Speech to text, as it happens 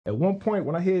At one point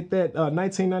when I hit that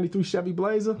 1993 Chevy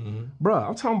Blazer, bruh,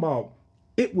 I'm talking about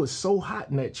it was so hot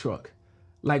in that truck.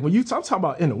 Like when I'm talking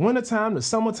about in the wintertime, the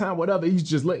summertime, whatever, you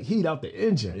just let heat out the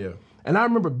engine. Yeah. And I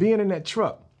remember being in that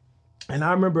truck, and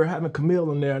I remember having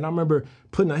Camille in there, and I remember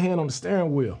putting a hand on the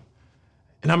steering wheel.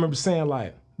 And I remember saying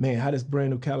like, man, how this brand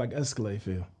new Cadillac Escalade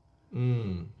feel?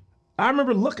 I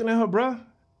remember looking at her, bruh,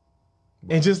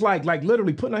 and just like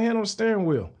literally putting her hand on the steering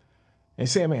wheel and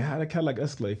saying, man, how that Cadillac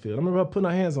Escalade feel? I remember her putting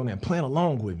her hands on there and playing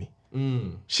along with me.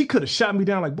 She could have shot me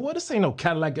down like, boy, this ain't no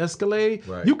Cadillac Escalade.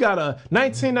 Right. You got a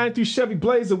 1993 Chevy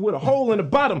Blazer with a hole in the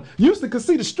bottom. You used to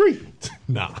see the street.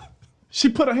 Nah. She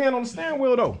put her hand on the steering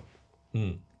wheel though.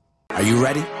 Are you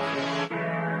ready?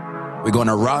 We're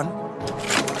gonna run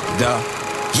the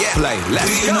play. Let's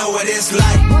go. Do you know what it's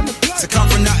like to come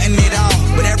from nothing at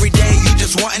all? But every day you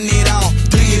just wanting it all.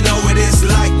 Do you know what it's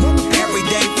like? Every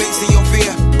day facing your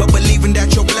fear, but believing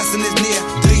that your blessing is near.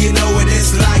 Do you know what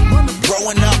it's like?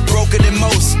 Growing up broken than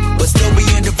most, but still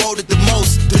being devoted the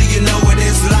most. Do you know what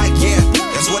it's like? Yeah,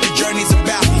 that's what the journey's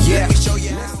about. Yeah. Let me show you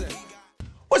how.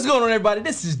 What's going on, everybody?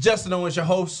 This is Justin Owens, your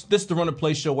host. This is the Run the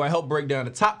Play Show, where I help break down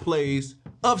the top plays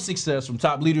of success from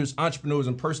top leaders, entrepreneurs,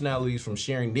 and personalities from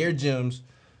sharing their gems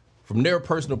from their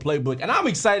personal playbook. And I'm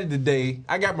excited today.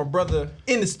 I got my brother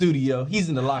in the studio. He's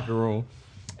in the locker room.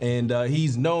 And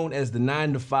he's known as the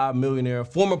 9-to-5 millionaire,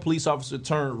 former police officer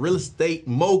turned real estate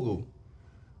mogul.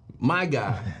 My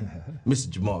guy, Mr.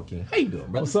 Jemal King. How you doing,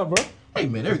 brother? What's up, bro? Hey,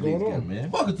 man, everything's good,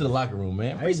 man. Welcome to the locker room,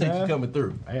 man. Appreciate you coming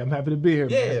through. Hey, I'm happy to be here,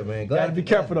 man. Yeah, man. Gotta be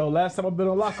careful, though. Last time I've been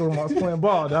in the locker room, I was playing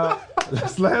ball, dog.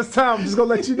 That's the last time. I'm just gonna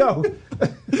let you know.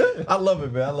 I love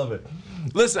it, man. I love it.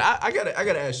 Listen, I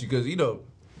gotta ask you, because, you know,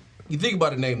 you think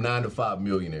about the name 9-to-5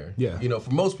 millionaire. Yeah. You know,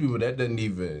 for most people, that doesn't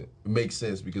even make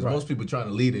sense, because most people trying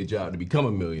to leave their job to become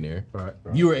a millionaire. Right.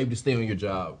 You were able to stay on your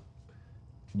job,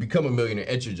 become a millionaire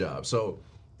at your job. So,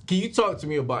 can you talk to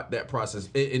me about that process?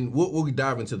 And we'll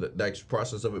dive into the actual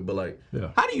process of it, but like,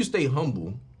 how do you stay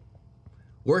humble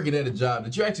working at a job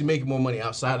that you're actually making more money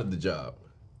outside of the job?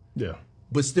 Yeah.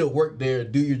 But still work there,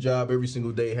 do your job every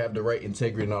single day, have the right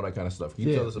integrity and all that kind of stuff. Can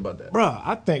you tell us about that? Bruh,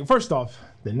 I think, first off,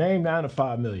 the name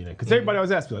 9-to-5 millionaire, because everybody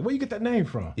always asks me, like, where you get that name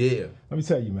from? Yeah. Let me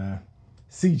tell you, man.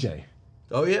 CJ.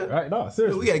 Oh, yeah? Right? No,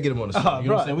 seriously. We got to get him on the show. You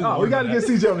know what I'm saying? We got to get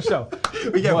CJ on the show.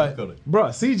 We got to Bruh,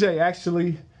 CJ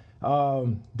actually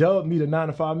dubbed me the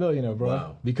 9-to-5 millionaire, bro.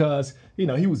 Wow. Because, you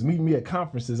know, he was meeting me at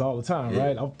conferences all the time,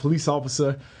 right? I'm a police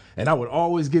officer, and I would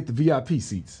always get the VIP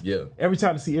seats. Yeah. Every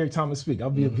time I see Eric Thomas speak, I'll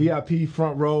be a VIP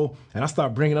front row, and I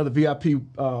start bringing other VIP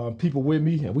people with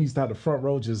me, and we used to have the front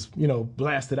row just, you know,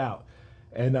 blasted out.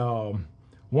 And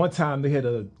one time they had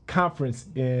a conference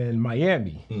in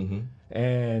Miami,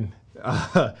 and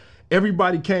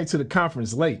everybody came to the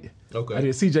conference late. Okay. And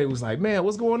then CJ was like, man,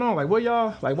 what's going on? Like, what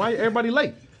y'all, like, why everybody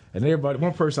late? And everybody,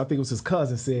 one person, I think it was his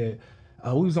cousin, said,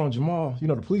 we was on Jemal, you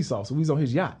know, the police officer, we was on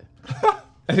his yacht.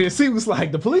 And then C was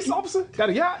like, the police officer got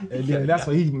a yacht? And then that's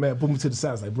when he, man, put me to the side.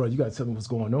 I was like, bro, you got to tell me what's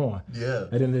going on. Yeah.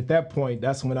 And then at that point,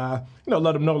 that's when I, you know,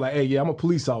 let him know, like, hey, yeah, I'm a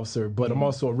police officer, but I'm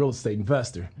also a real estate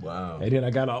investor. Wow. And then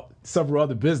I got several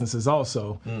other businesses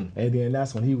also. And then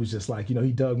that's when he was just like, you know,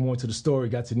 he dug more into the story,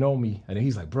 got to know me. And then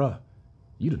he's like, bro,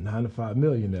 you the 9-to-5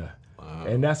 millionaire. Wow.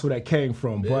 And that's where that came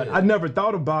from. But I never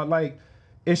thought about, like,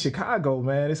 in Chicago,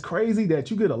 man, it's crazy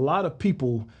that you get a lot of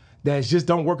people that just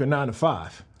don't work a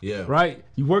 9-to-5. Yeah. Right?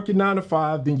 You work your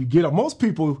 9-to-5, then you get up. Most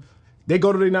people, they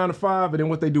go to their 9-to-5, and then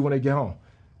what they do when they get home?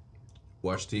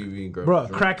 Watch TV and grab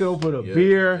Bruh, crack it open a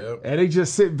beer, and they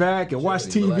just sit back and watch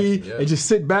TV and just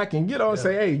sit back and get on and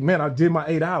say, hey, man, I did my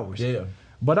 8 hours. Yeah.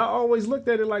 But I always looked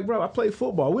at it like, bro, I played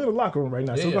football. We're in the locker room right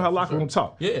now, so we know how locker room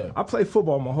talk. Yeah. I played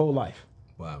football my whole life.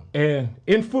 Wow. And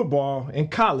in football, in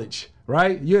college,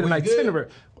 right, you had an itinerary.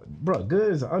 Bro,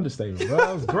 good is an understatement, bro.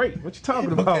 That was great. What you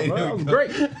talking about, bro? That was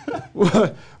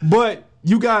great. But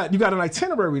you got an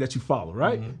itinerary that you follow,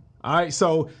 right? All right,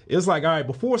 so it's like, all right,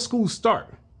 before school start,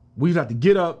 we'd have to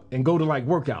get up and go to like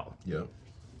workout. Yeah.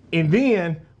 And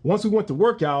then once we went to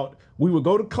workout, we would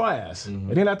go to class.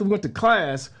 And then after we went to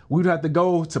class, we'd have to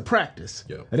go to practice.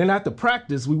 Yeah. And then after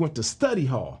practice, we went to study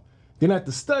hall. Then at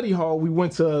the study hall, we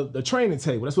went to the training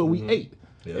table. That's where we ate.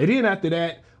 Yeah. And then after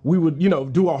that, we would, you know,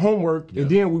 do our homework, and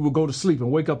then we would go to sleep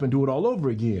and wake up and do it all over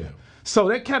again. Yeah. So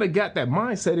that kind of got that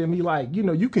mindset in me, like, you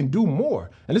know, you can do more.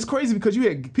 And it's crazy because you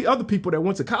had other people that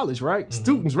went to college, right?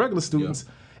 Students, regular students,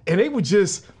 and they would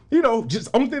just, you know, just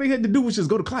only thing they had to do was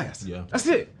just go to class. Yeah. That's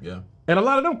it. Yeah. And a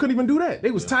lot of them couldn't even do that. They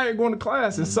was tired going to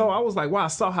class. And so I was like, wow, I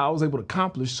saw how I was able to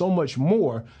accomplish so much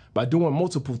more by doing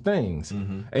multiple things.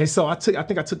 And so I think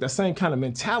I took that same kind of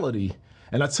mentality,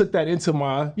 and I took that into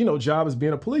my, you know, job as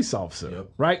being a police officer,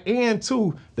 right? And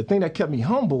two, the thing that kept me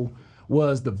humble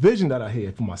was the vision that I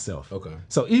had for myself. Okay.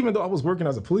 So even though I was working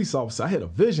as a police officer, I had a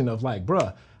vision of like,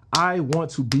 bruh, I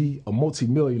want to be a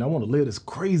multi-million. I want to live this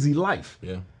crazy life.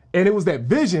 Yeah. And it was that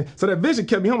vision. So that vision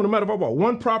kept me humble. No matter if I bought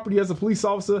one property as a police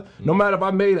officer, no matter if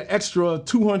I made an extra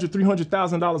 $200,000,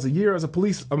 $300,000 a year as a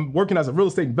police, I'm working as a real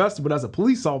estate investor, but as a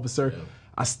police officer,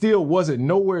 I still wasn't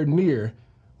nowhere near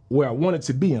where I wanted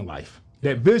to be in life.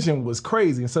 That vision was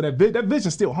crazy. And so that vision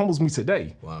still humbles me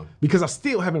today. Wow. Because I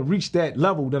still haven't reached that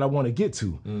level that I want to get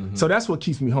to. So that's what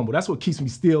keeps me humble. That's what keeps me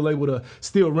still able to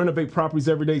still renovate properties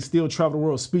every day, still travel the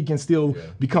world speaking, still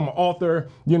become an author,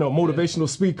 motivational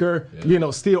speaker,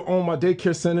 still own my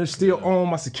daycare center, still own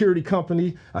my security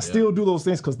company. I still do those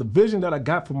things because the vision that I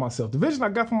got for myself,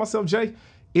 Jay,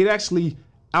 it actually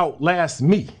outlasts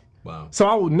me. Wow. So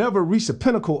I will never reach the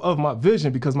pinnacle of my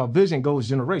vision because my vision goes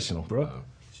generational, bro. Wow.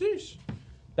 Sheesh.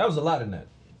 That was a lot in that.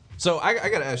 So I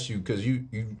got to ask you, because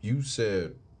you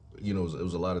said, it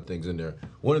was a lot of things in there.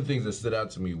 One of the things that stood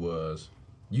out to me was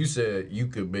you said you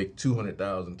could make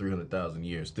 $200,000, $300,000 a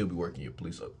year and still be working your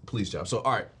police job. So,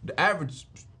 all right, the average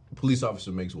police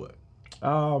officer makes what?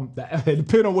 It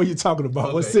depends on what you're talking about.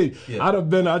 Okay. Let's see. Yeah.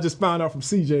 I just found out from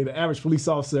CJ, the average police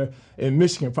officer in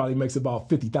Michigan probably makes about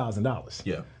 $50,000.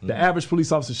 Yeah. The average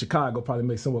police officer in Chicago probably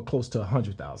makes somewhere close to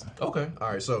 $100,000. Okay. All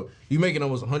right. So you're making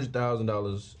almost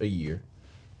 $100,000 a year.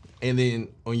 And then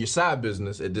on your side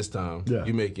business at this time, you're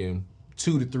making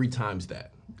 2 to 3 times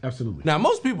that. Absolutely. Now,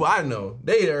 most people I know,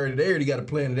 they already got a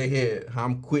plan in their head. How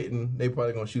I'm quitting. They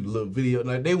probably gonna shoot a little video.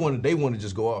 Now, they want to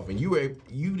just go off. And you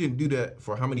didn't do that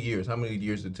for how many years? How many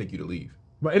years did it take you to leave?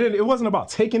 But it wasn't about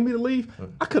taking me to leave.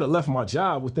 I could have left my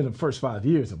job within the first 5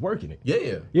 years of working it.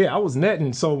 Yeah, I was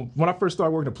netting. So when I first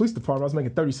started working in the police department, I was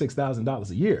making $36,000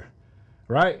 a year,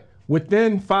 right?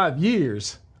 Within 5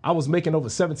 years, I was making over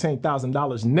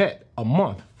 $17,000 net a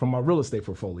month from my real estate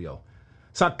portfolio.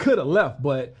 So I could have left,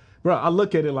 but bro, I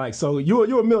look at it like, so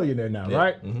you're a millionaire now,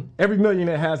 right? Mm-hmm. Every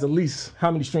millionaire has at least how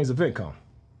many streams of income?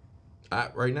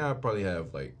 Right now, I probably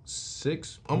have like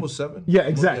 6, almost 7. Yeah,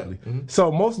 exactly. Mm-hmm.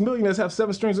 So most millionaires have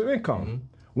 7 streams of income.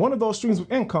 Mm-hmm. One of those streams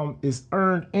of income is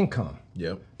earned income.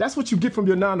 Yep. That's what you get from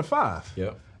your 9 to 5.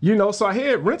 Yep. So I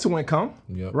had rental income,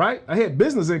 right? I had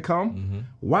business income. Mm-hmm.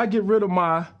 Why get rid of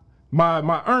my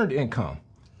earned income?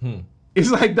 It's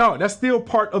like, dog, that's still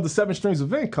part of the 7 streams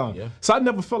of income. Yeah. So I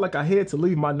never felt like I had to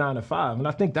leave my 9 to 5. And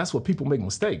I think that's what people make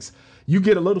mistakes. You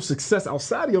get a little success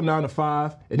outside of your 9 to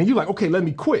 5, and then you're like, okay, let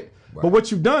me quit. Right. But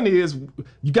what you've done is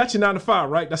you got your 9 to 5,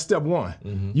 right? That's step 1.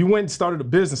 Mm-hmm. You went and started a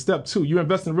business, step 2. You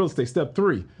invest in real estate, step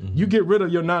 3. Mm-hmm. You get rid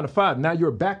of your 9 to 5. Now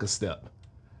you're back a step.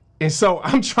 And so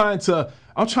I'm trying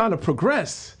to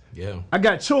progress. Yeah. I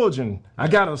got children. I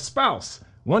got a spouse.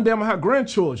 One day I'm gonna have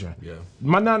grandchildren. Yeah.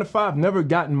 My 9 to 5 never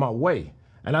got in my way.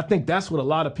 And I think that's what a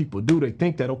lot of people do. They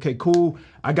think that, okay, cool,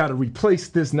 I gotta replace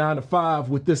this 9 to 5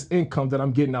 with this income that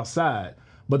I'm getting outside.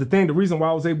 But the reason why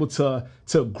I was able to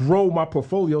grow my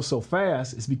portfolio so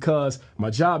fast is because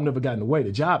my job never got in the way.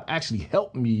 The job actually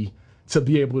helped me to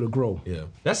be able to grow. Yeah,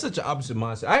 that's such an opposite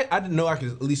mindset. I didn't know I could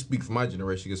at least speak for my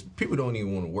generation because people don't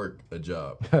even want to work a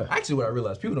job. Actually, what I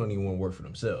realized, people don't even want to work for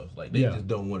themselves. Like, they just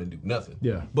don't want to do nothing.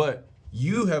 Yeah. But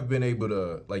you have been able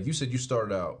to, like you said, you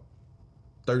started out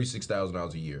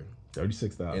 $36,000 a year.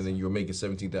 36,000. And then you were making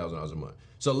 $17,000 a month.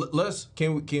 So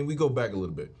can we go back a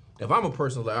little bit? If I'm a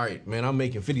person like, all right, man, I'm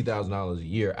making $50,000 a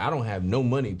year. I don't have no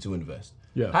money to invest.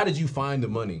 Yeah. How did you find the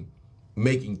money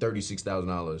making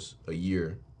 $36,000 a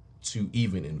year to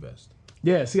even invest?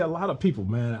 Yeah, see, a lot of people,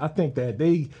 man, I think that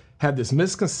they have this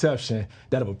misconception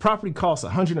that if a property costs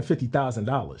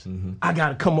 $150,000, I got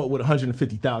to come up with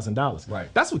 $150,000. Right.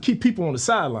 That's what keep people on the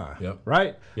sideline,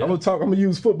 right? Yep. I'm gonna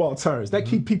use football terms. That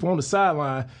keep people on the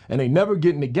sideline and they never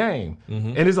get in the game.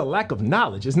 And there's a lack of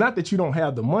knowledge. It's not that you don't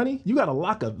have the money. You got a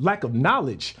lack of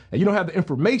knowledge and you don't have the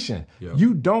information. Yep.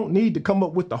 You don't need to come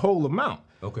up with the whole amount.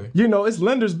 Okay. It's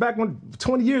lenders back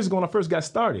 20 years ago when I first got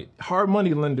started. Hard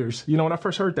money lenders. When I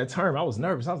first heard that term, I was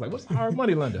nervous. I was like, what's a hard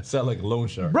money lender? Sound like a loan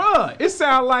shark. Bruh, it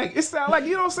sound like, you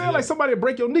know what I'm saying? Like somebody will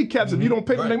break your kneecaps if you don't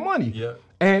pay them their money. Yeah.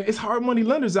 And it's hard money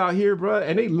lenders out here, bruh,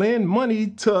 and they lend money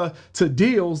to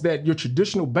deals that your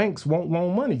traditional banks won't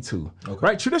loan money to. Okay.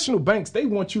 Right? Traditional banks, they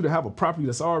want you to have a property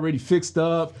that's already fixed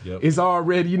up. Yep. It's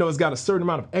already, it's got a certain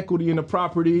amount of equity in the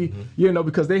property,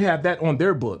 because they have that on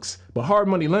their books. But hard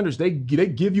money lenders, they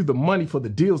give you the money for the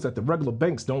deals that the regular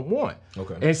banks don't want.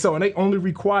 Okay. And they only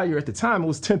require, at the time, it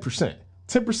was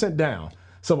 10% down.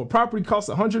 So if a property costs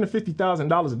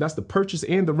 $150,000, if that's the purchase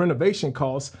and the renovation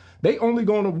costs, they only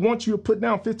going to want you to put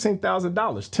down $15,000,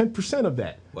 10% of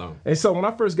that. Wow. And so when I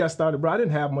first got started, bro, I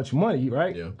didn't have much money,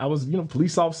 right? Yeah. I was,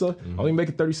 police officer, only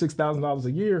making $36,000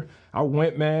 a year. I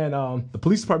went, man, the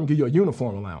police department give you a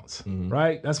uniform allowance,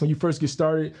 right? That's when you first get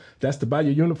started. That's to buy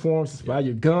your uniforms, to buy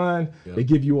your gun. They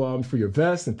give you for your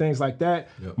vest and things like that.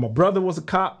 My brother was a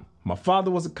cop. My father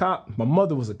was a cop. My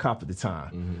mother was a cop at the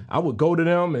time. I would go to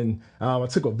them, and I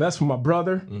took a vest from my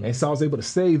brother, and so I was able to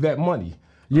save that money.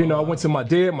 I went to my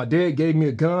dad. My dad gave me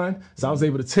a gun, so I was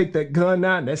able to take that gun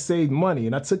out, and that saved money.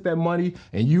 And I took that money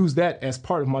and used that as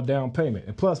part of my down payment.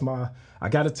 And plus, I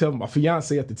got to tell my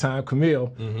fiance at the time,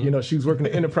 Camille, she was working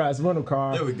at Enterprise Rental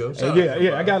Car. There we go.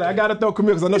 I got to throw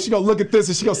Camille because I know she gonna look at this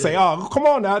and she gonna say, "Oh, come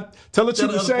on now, tell the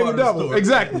truth and shame the devil."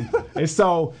 Exactly. And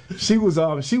so she was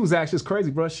actually, it's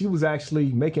crazy, bro. She was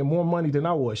actually making more money than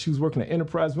I was. She was working at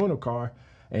Enterprise Rental Car,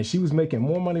 and she was making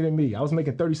more money than me. I was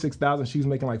making $36,000. She was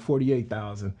making like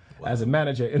 $48,000 as a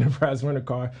manager at Enterprise Rental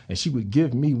Car, and she would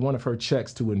give me one of her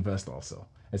checks to invest also.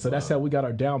 And so that's how we got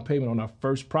our down payment on our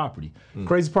first property.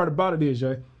 Crazy part about it is,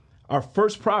 Jay, our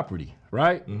first property,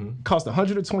 right, cost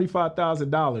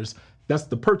 $125,000. That's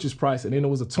the purchase price, and then it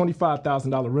was a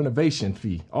 $25,000 renovation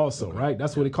fee also, right?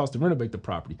 That's what it cost to renovate the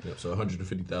property. Yep, so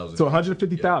 $150,000. So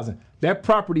 $150,000. Yep. That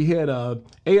property had a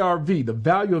ARV. The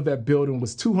value of that building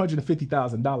was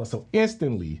 $250,000. So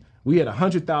instantly, we had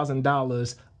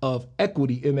 $100,000 of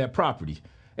equity in that property.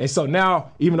 And so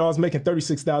now, even though I was making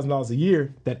 $36,000 a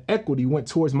year, that equity went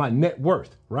towards my net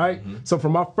worth, right? So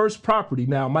from my first property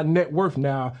now, my net worth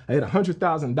now, I had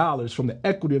 $100,000 from the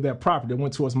equity of that property that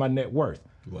went towards my net worth.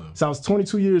 Wow. So I was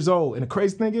 22 years old. And the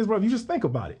crazy thing is, bro, if you just think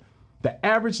about it, the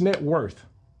average net worth,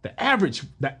 the average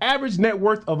net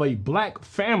worth of a black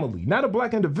family, not a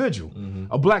black individual,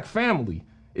 a black family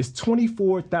is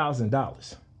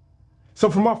 $24,000. So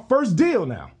for my first deal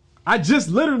now, I just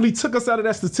literally took us out of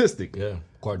that statistic. Yeah,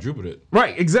 quadrupled it.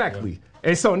 Right, exactly. Yeah.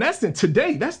 And so that's in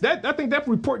today. I think that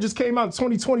report just came out in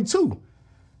 2022.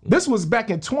 This was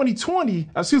back in 2000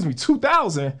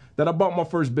 that I bought my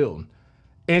first building.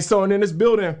 And so, and then this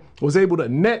building was able to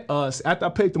net us, after I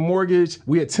paid the mortgage,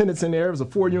 we had tenants in there. It was a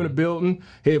 4-unit building,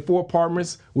 had 4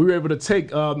 apartments. We were able to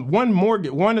take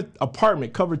one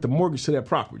apartment covered the mortgage to that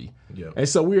property. Yeah. And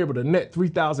so we were able to net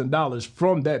 $3,000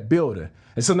 from that building.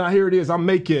 And so now here it is, I'm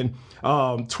making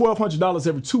 $1,200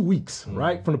 every 2 weeks,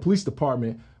 right, from the police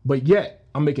department, but yet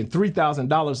I'm making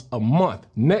 $3,000 a month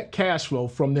net cash flow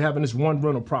from having this one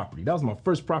rental property. That was my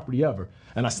first property ever,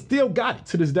 and I still got it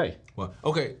to this day. Well,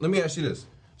 okay, let me ask you this.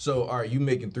 So, all right, you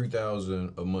making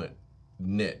 $3,000 a month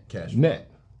net cash flow. Net.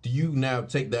 Do you now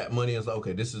take that money and say,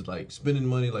 okay, this is like spending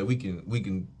money, like we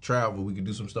can travel, we can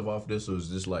do some stuff off this, or is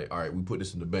this like, all right, we put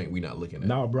this in the bank, we not looking at it?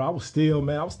 No, bro, I was still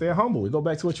humble. We go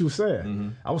back to what you were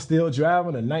saying. I was still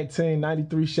driving a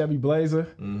 1993 Chevy Blazer.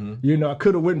 I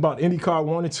could have went and bought any car I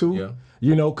wanted to.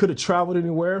 Yeah. Could have traveled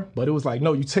anywhere, but it was like,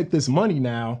 no, you take this money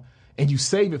now and you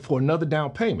save it for another down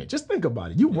payment. Just think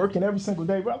about it. You working every single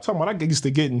day, bro. I'm talking about I used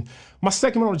to getting, my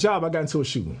second month on the job, I got into a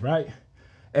shooting, right?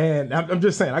 And I'm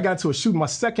just saying, I got into a shooting my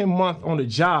second month on the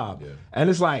job. Yeah. And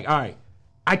it's like, all right,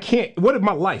 what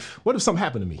if something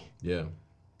happened to me? Yeah.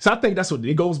 So I think that's what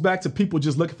it goes back to, people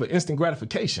just looking for instant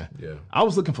gratification. Yeah. I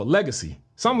was looking for legacy.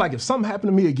 So I'm like, if something happened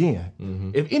to me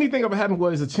again, if anything ever happened,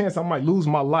 there's a chance I might lose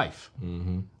my life.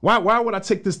 Why would I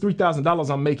take this $3,000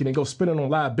 I'm making and go spend it on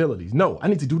liabilities? No, I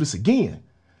need to do this again.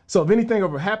 So if anything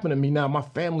ever happened to me now, my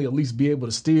family at least be able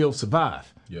to still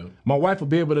survive. Yeah. My wife will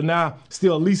be able to now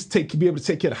still at least be able to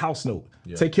take care of the house note,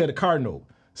 take care of the car note.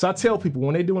 So I tell people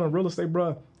when they doing a real estate,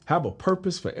 bro, have a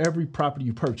purpose for every property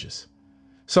you purchase.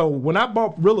 So when I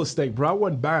bought real estate, bro, I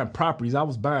wasn't buying properties, I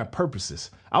was buying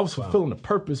purposes. I was fulfilling the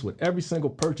purpose with every single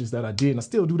purchase that I did, and I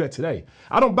still do that today.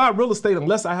 I don't buy real estate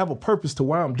unless I have a purpose to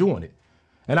why I'm doing it.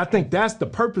 And I think that's the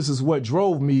purpose is what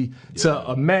drove me to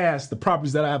amass the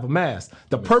properties that I have amassed.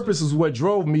 The purpose is what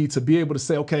drove me to be able to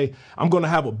say, okay, I'm going to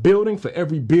have a building for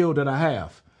every bill that I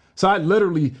have. So I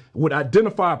literally would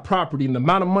identify a property, and the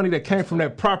amount of money that came from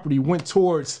that property went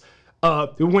towards a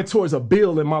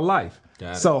bill in my life.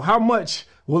 So how much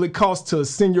will it cost to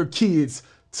send your kids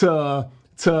to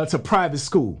private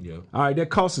school? Yeah. All right, that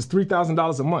costs us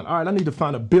 $3,000 a month. All right, I need to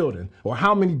find a building. Or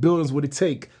how many buildings would it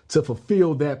take to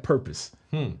fulfill that purpose?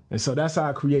 And so that's how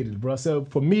I created it, bro. So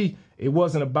for me, it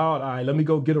wasn't about, all right, let me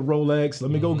go get a Rolex, let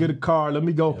me go get a car, let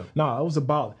me go. Yep. No, it was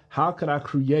about how could I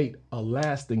create a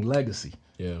lasting legacy?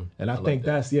 Yeah. And I think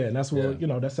that's where,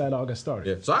 that's how it all got started.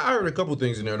 Yeah. So I heard a couple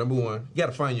things in there. Number one, you got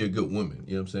to find you a good woman.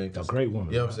 You know what I'm saying? A great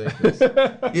woman. You know what I'm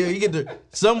saying? Yeah, you get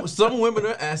some women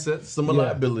are assets, some are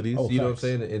liabilities. Oh, you know facts.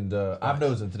 what I'm saying? And I've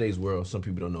noticed in today's world, some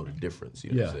people don't know the difference.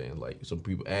 You know what I'm saying? Like some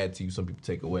people add to you, some people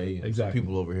take away. And exactly. Some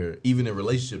people over here, even in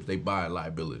relationships, they buy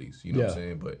liabilities. You know what I'm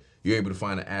saying? But you're able to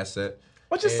find an asset.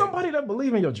 But just somebody that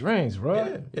believe in your dreams, bro. Yeah,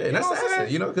 and that's the asset,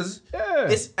 because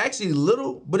it's actually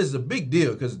little, but it's a big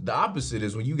deal. Because the opposite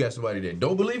is when you got somebody that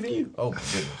don't believe in you. Oh my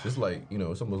goodness, it's like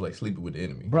it's almost like sleeping with the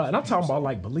enemy, bro. And I'm talking about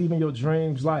like believing your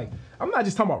dreams. Like I'm not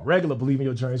just talking about regular believing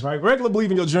your dreams, right? Regular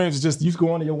believing your dreams is just you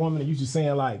going to your woman and you just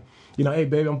saying like, hey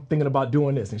baby, I'm thinking about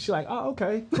doing this, and she's like, oh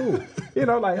okay, cool.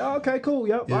 Like, oh, okay, cool,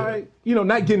 yep, all right.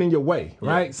 Not getting in your way,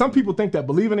 right? Yeah. Some people think that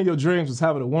believing in your dreams is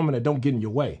having a woman that don't get in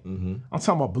your way. Mm-hmm. I'm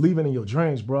talking about believing in your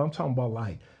dreams, bro. I'm talking about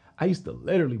like, I used to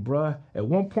literally, bro, at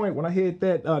one point when I hit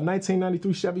that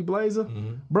 1993 Chevy Blazer,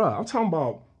 bro, I'm talking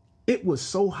about it was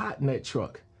so hot in that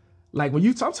truck. Like when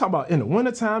I'm talking about in the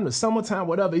wintertime, the summertime,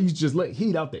 whatever, you just let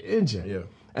heat out the engine. Yeah.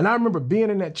 And I remember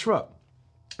being in that truck.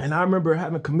 And I remember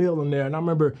having Camille in there, and I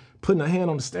remember putting her hand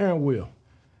on the steering wheel.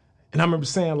 And I remember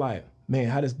saying like, man,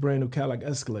 how this brand new Cadillac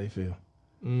Escalade feel?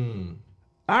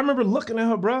 I remember looking at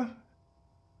her, bro,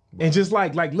 and just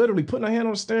like literally putting her hand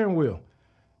on the steering wheel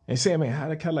and saying, man, how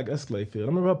that Cadillac Escalade feel? I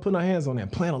remember her putting her hands on there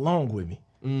and playing along with me.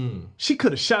 She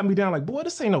could have shot me down like, boy,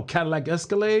 this ain't no Cadillac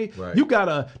Escalade. Right. You got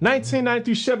a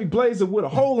 1993 Chevy Blazer with a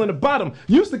hole in the bottom.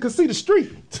 You used to see the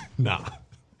street. Nah.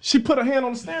 She put her hand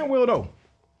on the steering wheel,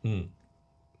 though.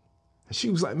 She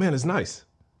was like, man, it's nice.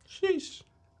 Sheesh.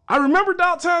 I remember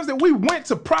dog times that we went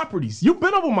to properties. You've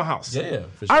been over my house. Yeah,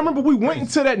 for sure. I remember we went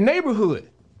into that neighborhood.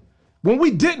 When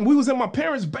we didn't, we was in my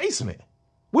parents' basement.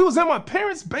 We was in my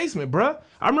parents' basement, bruh.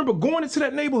 I remember going into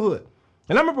that neighborhood.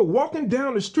 And I remember walking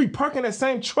down the street, parking that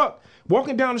same truck,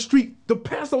 walking down the street to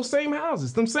pass those same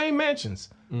houses, them same mansions.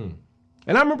 And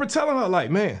I remember telling her,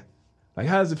 like, man, like,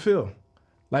 how does it feel?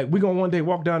 Like, we gonna one day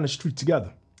walk down the street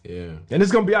together. Yeah. And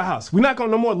it's gonna be our house. We're not gonna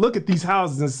no more look at these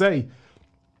houses and say,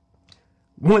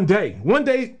 one day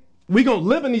we gonna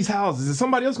live in these houses and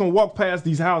somebody else gonna walk past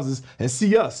these houses and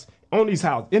see us on these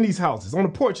houses, in these houses, on the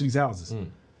porch of these houses.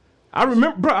 I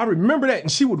remember that,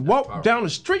 and she would walk down the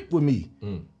street with me.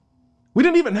 We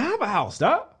didn't even have a house,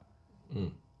 dog.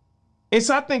 And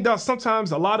so I think that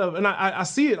sometimes I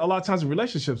see it a lot of times in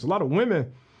relationships, a lot of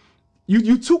women,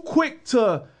 you too quick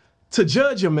to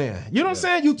judge a man. You know what I'm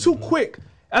saying? You too quick.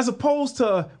 As opposed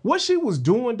to what she was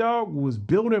doing, dog, was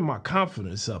building my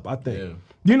confidence up, I think.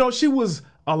 Yeah. She was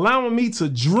allowing me to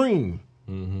dream.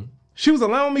 She was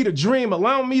allowing me to dream,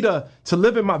 allowing me to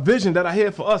live in my vision that I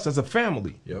had for us as a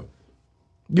family. Yep.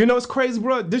 It's crazy,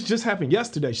 bro. This just happened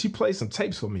yesterday. She played some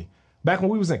tapes for me back when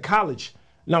we was in college.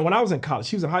 Now, when I was in college,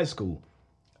 she was in high school.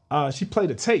 She played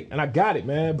a tape, and I got it,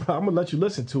 man. Bro, I'm going to let you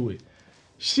listen to it.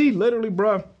 She literally,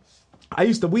 bro,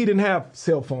 we didn't have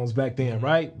cell phones back then,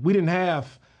 right? We didn't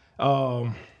have,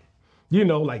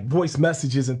 like voice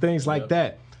messages and things like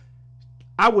that.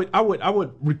 I would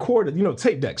record it,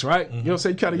 tape decks, right? You know what I'm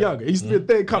saying? Kind of younger. It used to be a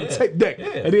thing called a tape deck.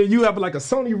 And then you have like a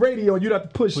Sony radio and you'd have to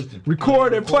push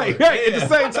record and play at the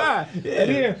same time. And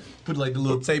then put like the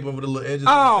little tape over the little edges.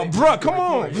 Oh, bro, come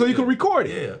on. So you can record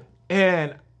it. Yeah.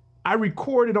 And I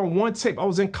recorded on one tape. I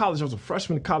was in college. I was a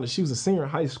freshman in college. She was a senior in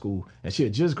high school, and she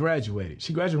had just graduated.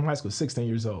 She graduated from high school at 16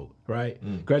 years old, right?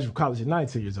 Graduated from college at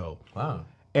 19 years old. Wow.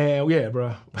 And yeah,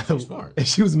 bro. She's smart. And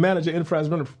she was manager of enterprise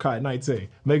rental car at 19,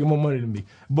 making more money than me.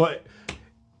 But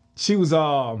she was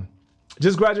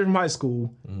just graduated from high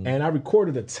school, and I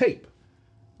recorded a tape,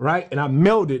 right? And I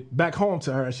mailed it back home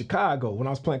to her in Chicago when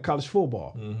I was playing college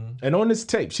football. And on this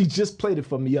tape, she just played it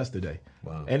for me yesterday.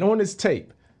 Wow. And on this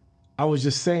tape, I was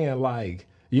just saying, like,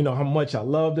 how much I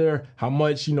loved her, how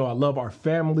much, I love our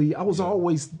family. I was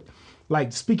always,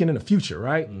 like, speaking in the future,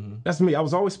 right? That's me. I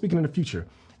was always speaking in the future.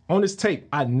 On this tape,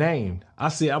 I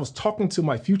said I was talking to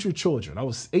my future children. I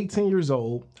was 18 years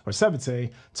old, or 17,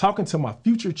 talking to my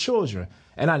future children.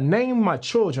 And I named my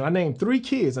children. I named 3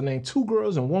 kids. I named 2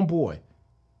 girls and 1 boy.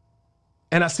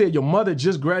 And I said, your mother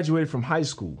just graduated from high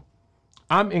school.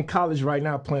 I'm in college right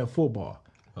now playing football.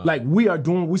 Like, we are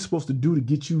doing what we're supposed to do to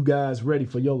get you guys ready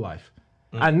for your life.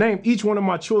 I named each one of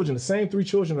my children, the same 3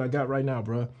 children that I got right now,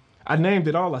 bro. I named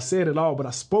it all, I said it all, but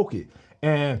I spoke it.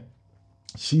 And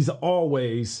she's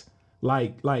always,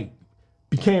 like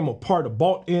became a part of,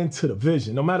 bought into the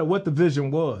vision, no matter what the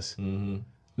vision was.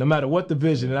 No matter what the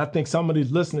vision. And I think some of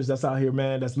these listeners that's out here,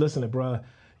 man, that's listening, bro,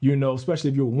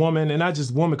 especially if you're a woman, and not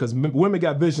just women, because women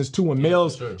got visions too, and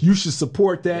males, you should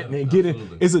support that and get it.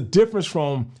 It's a difference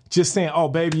from just saying, oh,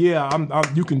 baby, yeah,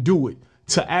 you can do it,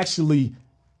 to actually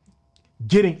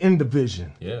getting in the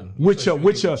vision. Yeah. With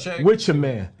your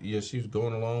man. Yeah, she was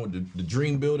going along with the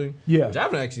dream building. Yeah. Which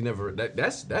I've actually never,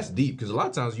 that's deep, because a lot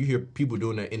of times you hear people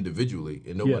doing that individually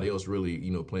and nobody else really,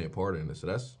 playing a part in it.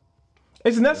 So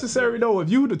it's necessary though. If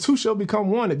the two shall become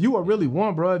one, if you are really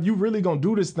one, bro, if you really gonna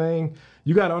do this thing,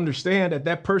 you got to understand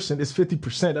that person is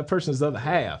 50%. That person is the other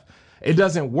half. It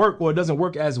doesn't work, or it doesn't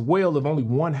work as well if only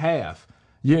one half.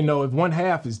 If one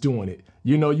half is doing it,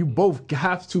 you both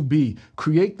have to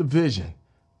create the vision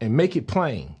and make it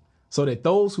plain so that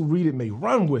those who read it may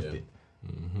run with it.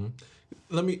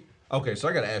 Mm-hmm. Okay, so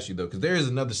I got to ask you though, because there is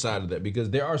another side of that, because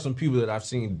there are some people that I've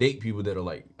seen date people that are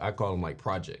like, I call them like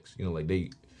projects, like they,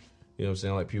 you know what I'm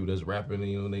saying? Like people that's rapping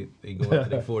and, they go into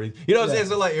their 40s. You know what I'm saying?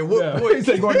 So like at what point? He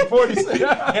said going to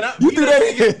 40s. And you do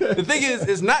that. The thing is,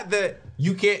 it's not that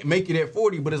you can't make it at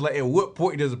 40, but it's like at what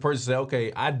point does a person say,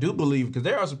 okay, I do believe, because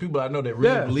there are some people I know that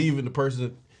really believe in the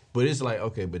person, but it's like,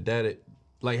 okay, but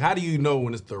like how do you know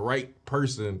when it's the right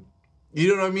person?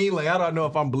 You know what I mean? Like how do I know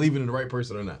if I'm believing in the right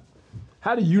person or not?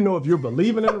 How do you know if you're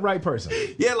believing in the right person?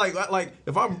 Yeah, like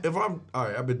if I'm all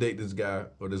right, I've been dating this guy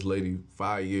or this lady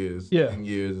 5 years, 10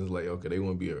 years, and it's like, okay, they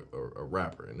want to be a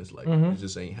rapper, and it's like, it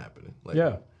just ain't happening. Like,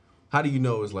 how do you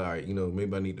know it's like, all right,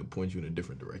 maybe I need to point you in a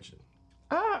different direction?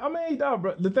 I mean,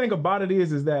 bro, the thing about it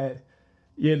is that,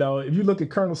 if you look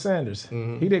at Colonel Sanders,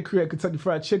 he didn't create Kentucky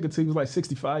Fried Chicken until he was like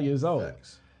 65 years old.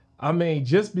 Facts. I mean,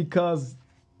 just because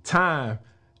time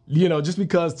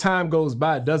goes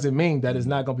by doesn't mean that it's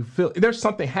not going to be fulfilled. There's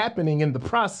something happening in the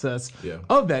process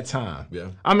of that time. Yeah.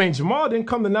 I mean, Jemal didn't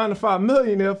come to 9 to 5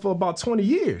 millionaire for about 20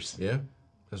 years. Yeah,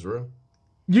 that's real.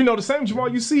 The same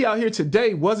Jemal you see out here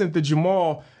today wasn't the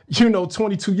Jemal,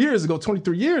 22 years ago,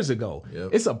 23 years ago. Yep.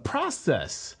 It's a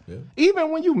process. Yeah.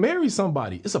 Even when you marry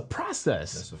somebody, it's a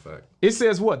process. That's a fact. It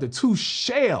says what? The two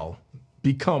shall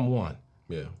become one.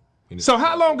 Yeah. So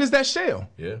how long is that shell?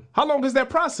 Yeah. How long is that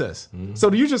process? Mm-hmm. So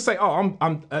do you just say, "Oh,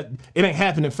 it ain't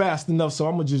happening fast enough, so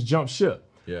I'm gonna just jump ship"?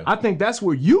 Yeah. I think that's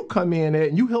where you come in at,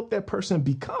 and you help that person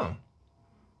become.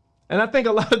 And I think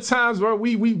a lot of times, bro,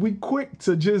 we quick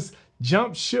to just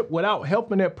jump ship without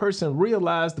helping that person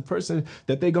realize the person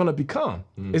that they're gonna become.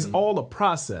 Mm-hmm. It's all a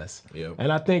process. Yeah.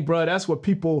 And I think, bro, that's what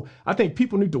people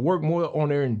need to work more on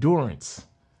their endurance.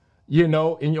 And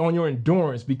on your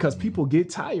endurance, because people get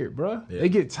tired, bro. Yeah. They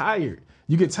get tired.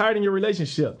 You get tired in your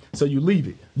relationship, so you leave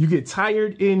it. You get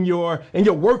tired in your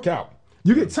workout.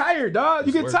 You get tired, dog.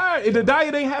 You get tired. If the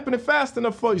diet ain't happening fast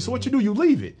enough for you, so what you do, you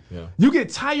leave it. Yeah. You get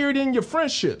tired in your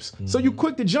friendships, so you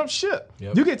quick to jump ship.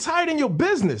 Yep. You get tired in your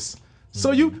business.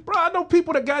 So I know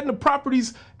people that got into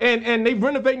properties and they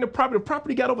renovating the property. The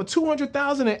property got over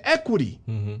 $200,000 in equity.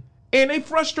 Mm-hmm. And they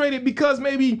frustrated because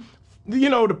maybe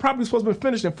the property's supposed to be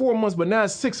finished in 4 months, but now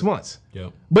it's 6 months.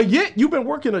 Yep. But yet you've been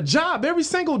working a job every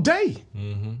single day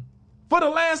for the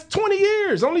last 20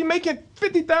 years, only making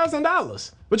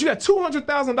 $50,000. But you got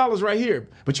 $200,000 right here,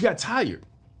 but you got tired.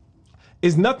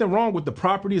 There's nothing wrong with the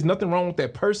property. There's nothing wrong with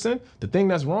that person. The thing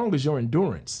that's wrong is your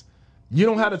endurance. You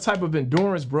don't have the type of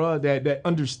endurance, bro, that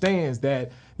understands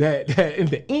that in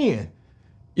the end,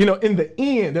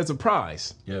 there's a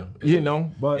prize. Yeah.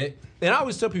 But and I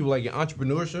always tell people, like, in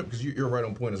entrepreneurship, because you're right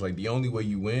on point, it's like the only way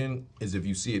you win is if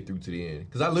you see it through to the end.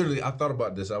 Because I thought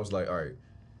about this. I was like, all right,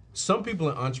 some people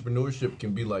in entrepreneurship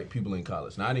can be like people in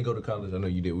college. Now, I didn't go to college. I know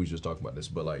you did. We was just talking about this.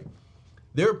 But, like,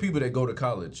 there are people that go to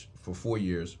college for 4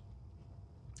 years,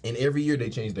 and every year they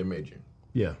change their major.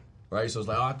 Yeah. Right? So it's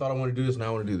like, I thought I want to do this, now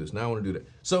I want to do this, now I want to do that.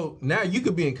 So now you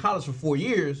could be in college for 4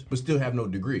 years, but still have no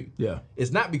degree. Yeah.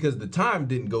 It's not because the time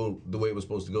didn't go the way it was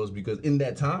supposed to go. It's because in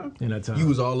that time, you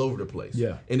was all over the place.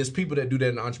 Yeah. And it's people that do that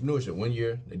in entrepreneurship. 1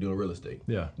 year, they doing real estate.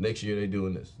 Yeah. Next year, they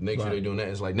doing this. Next year, they doing that.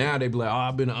 It's like now they be like,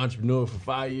 I've been an entrepreneur for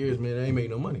 5 years, man. I ain't make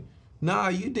no money. Nah,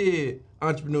 you did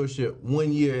entrepreneurship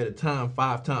 1 year at a time,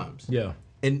 5 times. Yeah.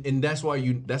 And that's why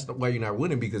you're not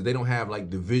winning, because they don't have like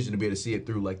the vision to be able to see it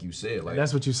through, like you said. Like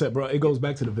that's what you said, bro. It goes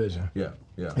back to the vision. Yeah,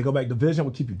 yeah. It go back. The vision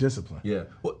will keep you disciplined. Yeah.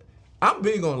 Well, I'm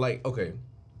big on like, okay,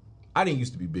 I didn't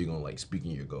used to be big on like speaking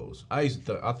your goals. I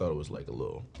thought it was like a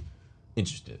little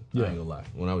interesting. Yeah. I ain't gonna lie.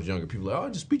 When I was younger, people were like, oh,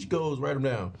 just speak your goals, write them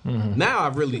down. Mm-hmm. Now I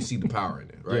really see the power in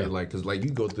it, right? Yeah. Like, cause like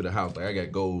you go through the house, like I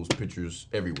got goals, pictures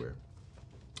everywhere.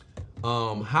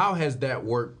 How has that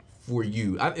worked for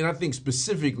you? And I think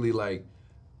specifically like,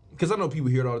 because I know people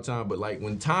hear it all the time, but like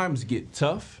when times get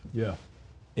tough, yeah,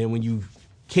 and when you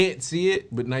can't see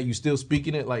it, but now you still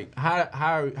speaking it, like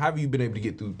how have you been able to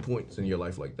get through points in your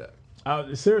life like that?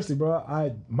 Seriously,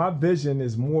 bro, my vision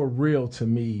is more real to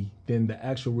me than the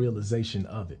actual realization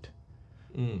of it.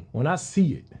 When I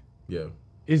see it, yeah,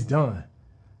 it's done.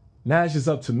 Now it's just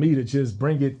up to me to just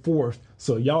bring it forth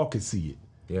so y'all can see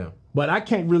it. Yeah. But I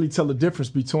can't really tell the difference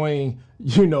between,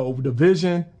 you know, the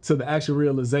vision to the actual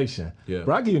realization. Yeah.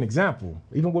 But I'll give you an example,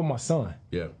 even with my son.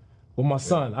 Yeah. With my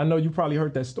son, I know you probably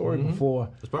heard that story before.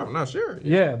 It's probably not sure.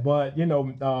 Yeah, but, you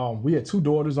know, we had 2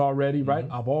 daughters already, right?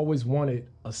 I've always wanted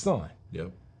a son.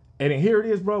 Yep. And then here it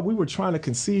is, bro. We were trying to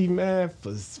conceive, man,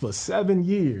 for 7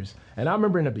 years. And I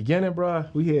remember in the beginning, bro,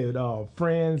 we had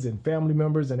friends and family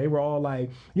members, and they were all like,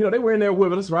 you know, they were in there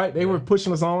with us, right? They were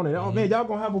pushing us on, and oh man, y'all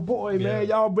gonna have a boy, man.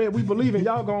 Y'all, man, we believe in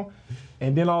y'all gonna.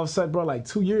 And then all of a sudden, bro, like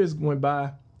 2 years went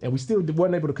by, and we still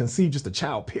wasn't able to conceive just a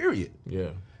child, period. Yeah.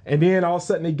 And then all of a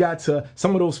sudden they got to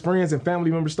some of those friends and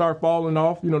family members start falling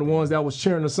off, you know, the ones that was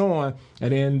cheering us on.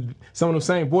 And then some of those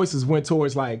same voices went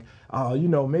towards like, you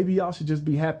know, maybe y'all should just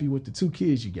be happy with the 2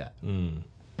 kids you got.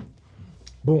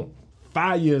 Boom.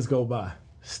 5 years go by.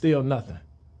 Still nothing.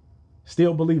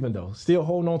 Still believing though. Still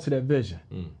holding on to that vision.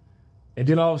 And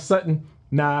then all of a sudden,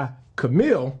 now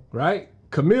Camille, right?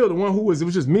 Camille, the one who it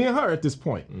was just me and her at this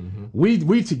point.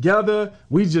 We together,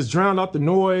 we just drowned out the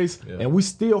noise, and we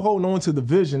still holding on to the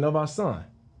vision of our son,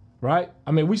 right?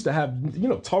 I mean, we used to have, you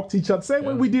know, talk to each other, same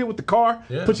way we did with the car,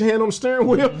 put your hand on the steering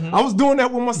wheel. I was doing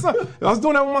that with my son. I was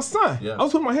putting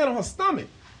my hand on her stomach.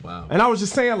 Wow. And I was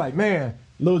just saying like, man,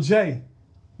 Lil J,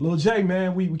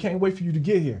 man, we can't wait for you to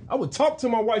get here. I would talk to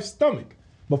my wife's stomach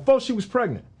before she was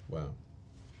pregnant. Wow.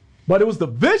 But it was the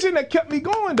vision that kept me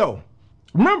going though.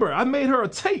 Remember, I made her a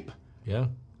tape. Yeah.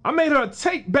 I made her a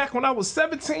tape back when I was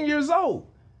 17 years old.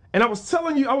 And I was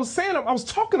telling you, I was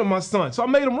talking to my son, so I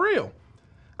made him real.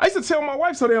 I used to tell my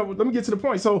wife, so then, let me get to the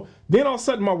point. So then all of a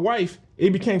sudden my wife,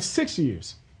 it became 6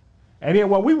 years. And then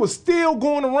while we were still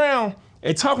going around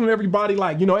and talking to everybody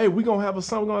like, you know, hey, we're going to have a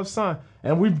son, we're going to have a son.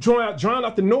 And we've drowned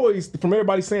out the noise from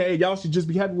everybody saying, hey, y'all should just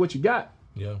be happy with what you got.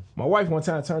 Yeah. My wife one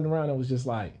time turned around and was just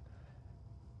like,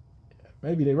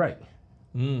 maybe they're right.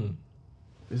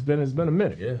 It's been a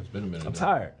minute. Yeah, it's been a minute. I'm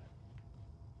tired.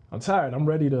 I'm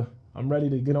ready to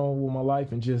get on with my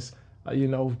life and just, you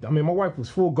know, I mean, my wife was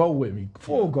full go with me,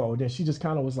 full go. Then she just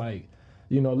kind of was like,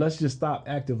 you know, let's just stop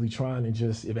actively trying and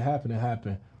just, if it happened, it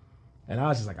happened. And I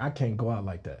was just like, I can't go out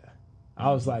like that.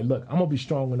 I was like, look, I'm gonna be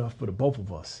strong enough for the both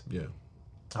of us. Yeah.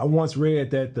 I once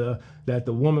read that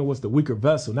the woman was the weaker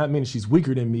vessel, not meaning she's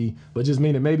weaker than me, but just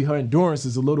meaning maybe her endurance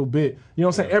is a little bit, you know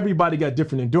what I'm saying? Everybody got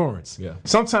different endurance. Yeah.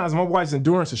 Sometimes my wife's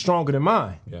endurance is stronger than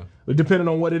mine. Yeah. But depending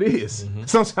on what it is.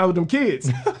 Sometimes with them kids.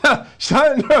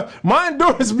 my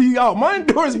endurance be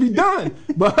done,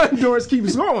 but her endurance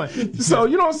keeps going. So,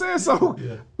 you know what I'm saying? So,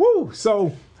 woo.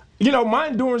 So, you know, my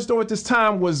endurance though at this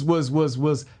time was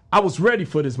I was ready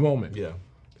for this moment. Yeah.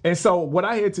 And so what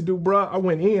I had to do, bro, I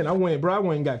went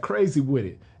and got crazy with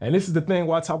it. And this is the thing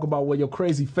where I talk about where your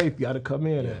crazy faith got to come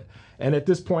in at. And at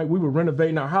this point, we were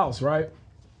renovating our house, right?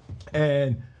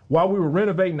 And while we were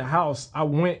renovating the house, I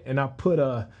went and I put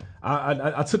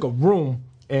I took a room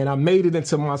and I made it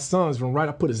into my son's room, right?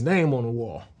 I put his name on the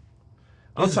wall.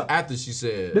 This is after she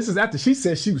said. This is after she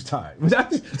said she was tired.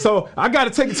 So I got to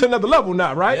take it to another level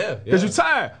now, right? Yeah. Because you're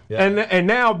tired. Yeah. And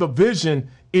now the vision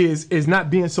is not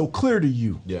being so clear to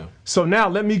you. Yeah. So now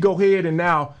let me go ahead and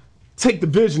now take the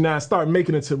vision now and start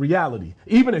making it to reality.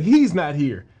 Even if he's not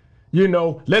here, you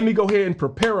know, let me go ahead and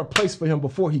prepare a place for him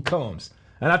before he comes.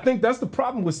 And I think that's the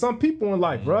problem with some people in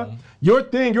life, bro.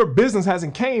 Your business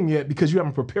hasn't came yet because you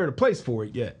haven't prepared a place for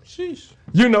it yet. Sheesh.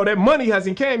 You know, that money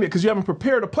hasn't came yet because you haven't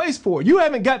prepared a place for it. You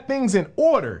haven't got things in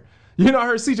order. You know, I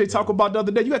heard CJ talk about the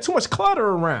other day, you got too much clutter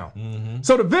around.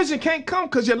 So the vision can't come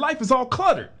because your life is all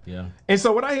cluttered. Yeah. And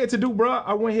so what I had to do, bro,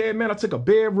 I went ahead, man, I took a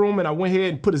bedroom and I went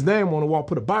ahead and put his name on the wall,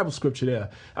 put a Bible scripture there.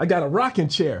 I got a rocking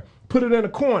chair, put it in a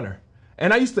corner.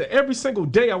 And I used to, every single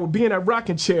day, I would be in that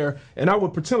rocking chair and I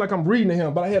would pretend like I'm reading to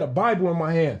him, but I had a Bible in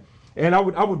my hand. And I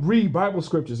would read Bible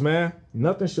scriptures, man.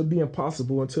 Nothing should be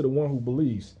impossible unto the one who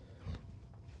believes.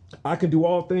 I can do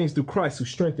all things through Christ who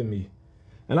strengthened me.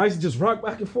 And I used to just rock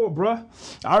back and forth, bruh.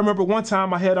 I remember one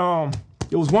time I had,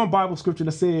 it was one Bible scripture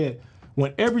that said,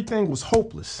 when everything was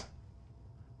hopeless,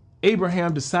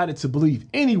 Abraham decided to believe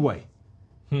anyway.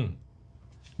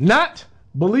 Not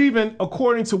believing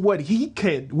according to what he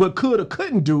could or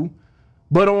couldn't do,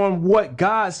 but on what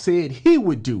God said he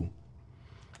would do.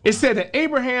 It said that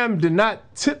Abraham did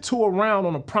not tiptoe around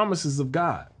on the promises of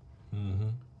God,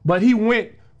 but he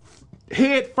went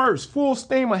head first, full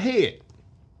steam ahead.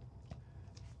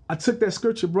 I took that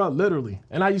scripture, bro, literally,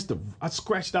 and I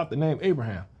scratched out the name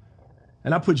Abraham,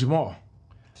 and I put Jemal.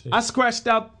 I scratched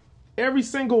out every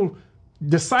single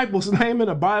disciple's name in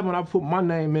the Bible, and I put my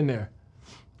name in there.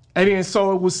 And then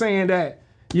so it was saying that,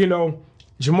 you know,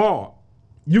 Jemal,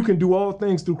 you can do all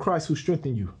things through Christ who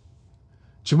strengthened you.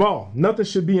 Jemal, nothing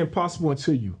should be impossible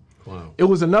unto you. Wow. It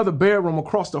was another bedroom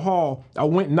across the hall. I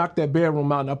went and knocked that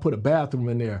bedroom out, and I put a bathroom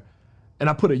in there. And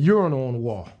I put a urinal on the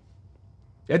wall.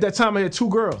 At that time, I had 2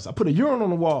 girls. I put a urinal on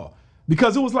the wall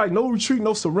because it was like no retreat,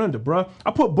 no surrender, bruh.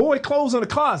 I put boy clothes in the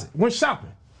closet, went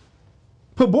shopping.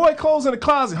 Put boy clothes in the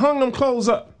closet, hung them clothes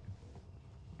up.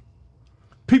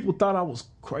 People thought I was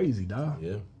crazy, dog.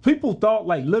 Yeah. People thought,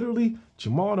 like, literally,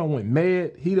 Jemal done went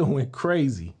mad. He done went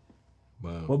crazy.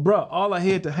 Wow. But, bruh, all I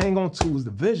had to hang on to was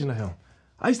the vision of him.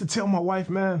 I used to tell my wife,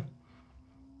 man,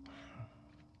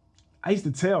 I used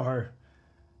to tell her,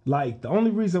 like, the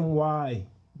only reason why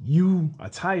you are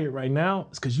tired right now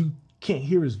is because you can't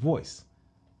hear his voice.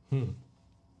 You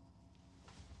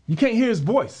can't hear his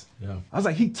voice. Yeah. I was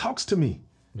like, he talks to me.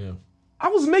 Yeah. I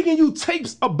was making you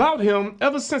tapes about him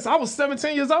ever since I was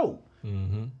 17 years old.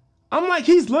 Mm-hmm. I'm like,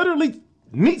 he's literally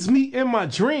meets me in my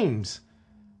dreams.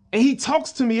 And he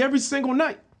talks to me every single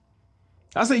night.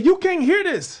 I say, you can't hear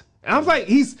this. And I was like,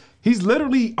 he's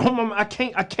literally, I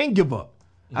can't give up.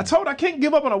 I told her I can't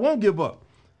give up and I won't give up.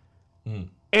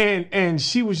 And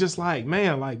she was just like,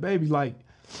 man, like, baby, like,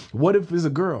 what if it's a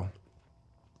girl?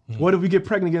 What if we get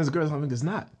pregnant against a girl? I'm like, it's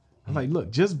not. I'm like,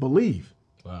 look, just believe.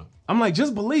 Wow. I'm like,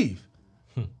 just believe.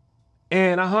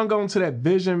 And I hung on to that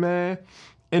vision, man.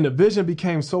 And the vision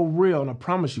became so real. And I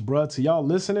promise you, bro, to y'all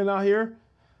listening out here,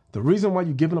 the reason why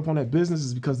you're giving up on that business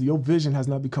is because your vision has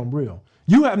not become real.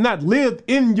 You have not lived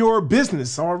in your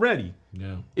business already.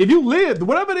 Yeah. If you lived,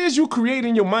 whatever it is you create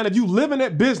in your mind, if you live in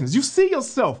that business, you see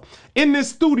yourself in this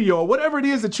studio, whatever it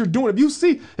is that you're doing,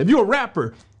 if you're a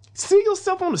rapper, see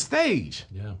yourself on the stage.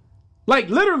 Yeah. Like,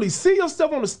 literally, see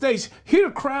yourself on the stage, hear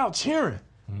the crowd cheering.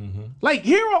 Like,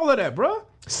 hear all of that, bro.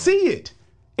 See it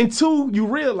until you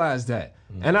realize that.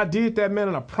 And I did that, man,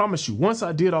 and I promise you, once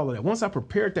I did all of that, once I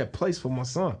prepared that place for my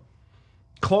son,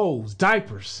 clothes,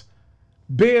 diapers,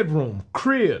 bedroom,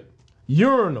 crib,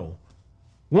 urinal,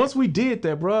 once we did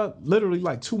that, bro, literally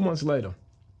like 2 months later,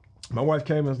 my wife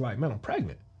came and was like, man, I'm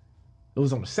pregnant. It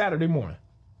was on a Saturday morning.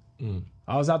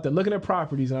 I was out there looking at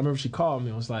properties, and I remember she called me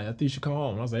and was like, I think you should come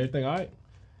home. And I was like, everything all right?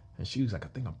 And she was like, I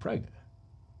think I'm pregnant.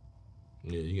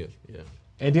 Yeah.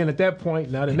 And then at that point,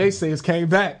 now the naysayers came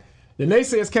back. The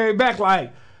naysayers came back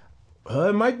like,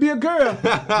 it might be a girl.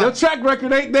 Your track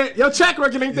record ain't that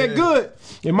good.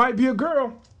 It might be a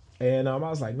girl. And I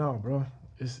was like, no, bro,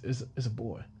 it's a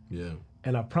boy. Yeah.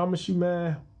 And I promise you,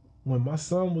 man, when my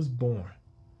son was born,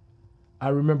 I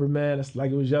remember, man, it's like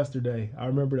it was yesterday. I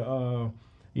remember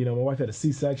my wife had a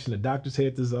C-section. The doctors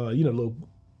had this, little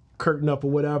curtain up or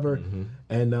whatever.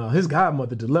 And his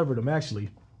godmother delivered him,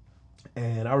 actually.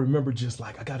 And I remember just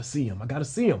like, I gotta see him.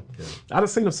 Yeah. I'd have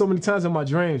seen him so many times in my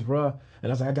dreams, bro.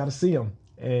 And I was like, I gotta see him.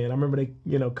 And I remember they,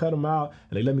 cut him out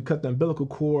and they let me cut the umbilical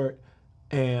cord.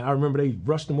 And I remember they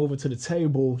rushed him over to the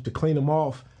table to clean him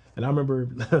off. And I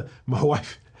remember my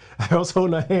wife, I was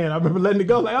holding her hand. I remember letting it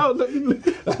go. Like, I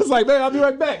was like, man, I'll be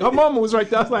right back. Her mama was right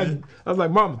there. I was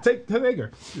like, mama, take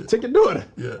her. Yeah. Take your daughter.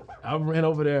 Yeah. I ran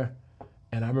over there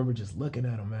and I remember just looking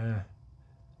at him, man.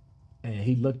 And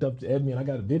he looked up at me, and I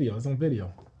got a video. It's on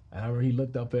video. And I remember he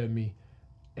looked up at me,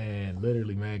 and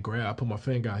literally, man, I put my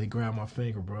finger out. He grabbed my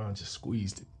finger, bro, and just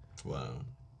squeezed it. Wow.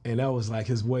 And that was like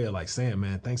his way of like saying,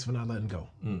 man, thanks for not letting go.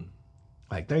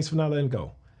 Like, thanks for not letting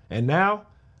go. And now,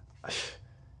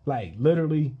 like,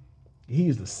 literally, he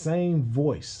is the same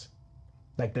voice.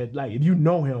 Like that, like, if you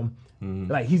know him,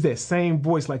 like, he's that same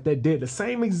voice, like that did. The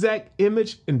same exact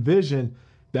image and vision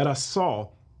that I saw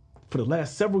for the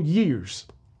last several years.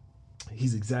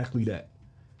 He's exactly that.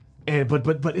 And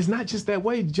but it's not just that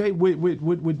way, Jay, with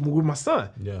my son.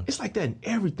 Yeah. It's like that in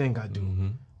everything I do.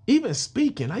 Even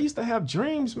speaking. I used to have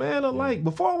dreams, man, of like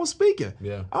before I was speaking.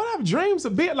 Yeah. I would have dreams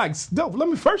of being like, let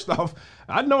me first off,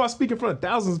 I know I speak in front of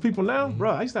thousands of people now.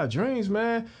 Bro, I used to have dreams,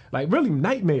 man. Like really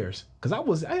nightmares. Cause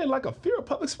I had like a fear of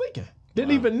public speaking.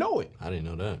 Didn't even know it. I didn't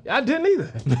know that. I didn't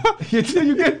either. Until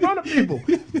you get in front of people.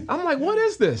 I'm like, what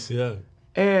is this? Yeah.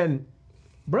 And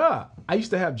bruh, I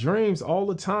used to have dreams all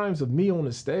the times of me on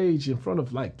the stage in front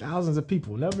of like thousands of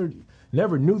people.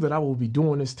 Never knew that I would be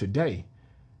doing this today.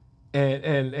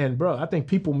 And bro, I think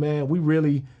people, man,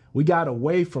 we got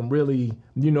away from really,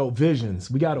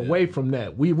 visions. We got away from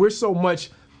that. We're so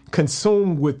much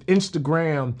consumed with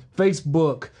Instagram,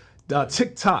 Facebook,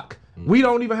 TikTok. We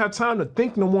don't even have time to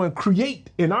think no more and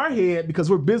create in our head because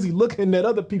we're busy looking at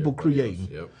other people creating.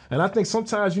 Yep. And I think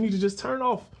sometimes you need to just turn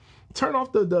off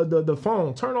the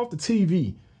phone, turn off the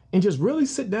TV, and just really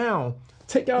sit down,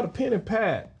 take out a pen and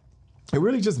pad, and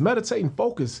really just meditate and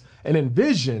focus and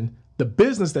envision the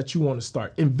business that you want to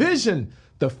start. Envision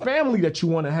the family that you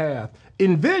want to have.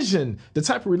 Envision the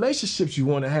type of relationships you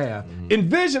want to have.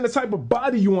 Envision the type of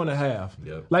body you want to have.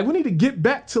 Yep. Like, we need to get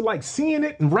back to like seeing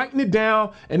it and writing it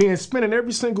down and then spending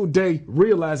every single day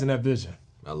realizing that vision.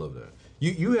 I love that.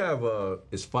 You have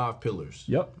it's 5 pillars.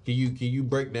 Yep. Can you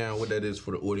break down what that is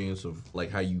for the audience of like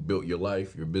how you built your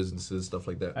life, your businesses, stuff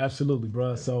like that? Absolutely,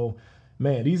 bro. So,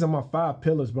 man, these are my 5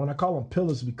 pillars, bro. And I call them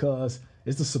pillars because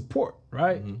it's the support,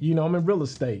 right? You know, I'm in real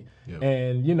estate. Yep.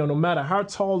 And, you know, no matter how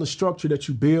tall the structure that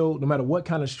you build, no matter what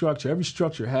kind of structure, every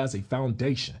structure has a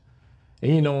foundation.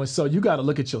 And, you know, and so you got to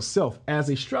look at yourself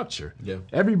as a structure. Yeah.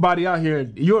 Everybody out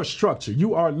here, you're a structure.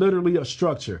 You are literally a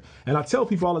structure. And I tell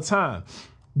people all the time,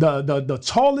 the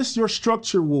tallest your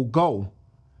structure will go,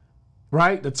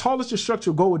 right? The tallest your structure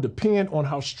will go will depend on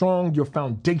how strong your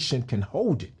foundation can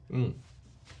hold it.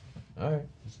 All right,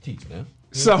 let's teach, man.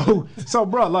 So,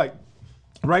 bro, like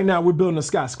right now we're building a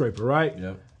skyscraper, right?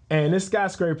 Yep. And this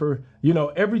skyscraper, you know,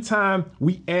 every time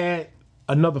we add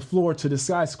another floor to the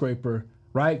skyscraper,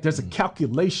 right? There's a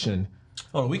calculation.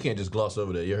 Oh, we can't just gloss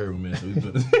over that. You heard me, man. So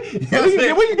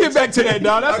we We can get back to that,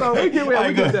 dog. That's all. We get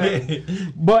Go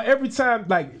that. But every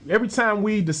time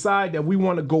we decide that we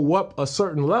want to go up a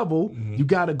certain level, you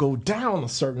got to go down a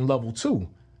certain level too.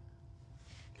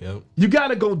 Yep. You got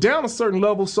to go down a certain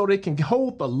level so they can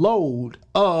hold the load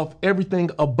of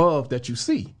everything above that you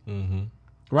see.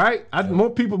 Right?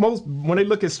 Most people, when they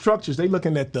look at structures, they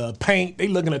looking at the paint, they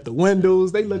looking at the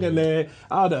windows, they looking at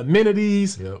all the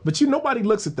amenities. Yep. But nobody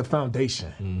looks at the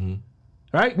foundation.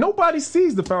 Right? Nobody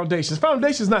sees the foundation.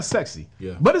 Foundation's not sexy.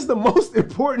 Yeah. But it's the most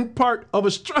important part of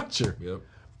a structure. Yep.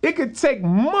 It could take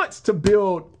months to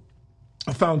build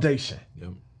a foundation.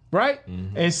 Yep. Right?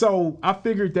 And so I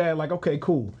figured that, like, okay,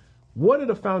 cool. What are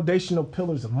the foundational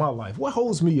pillars of my life? What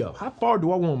holds me up? How far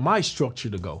do I want my structure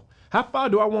to go? How far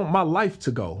do I want my life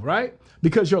to go, right?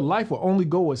 Because your life will only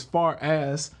go as far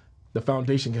as the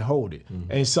foundation can hold it.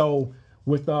 And so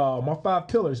with my 5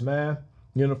 pillars, man,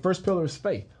 you know, the first pillar is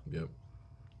faith. Yep.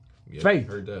 Faith.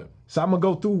 Heard that. So I'm going to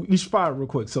go through each 5 real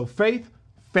quick. So faith,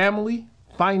 family,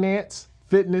 finance,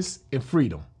 fitness, and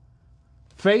freedom.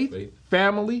 Faith,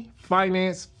 family,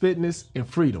 finance, fitness, and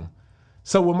freedom.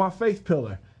 So with my faith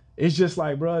pillar, it's just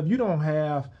like, bro, if you don't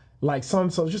have like so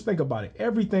just think about it.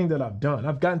 Everything that I've done,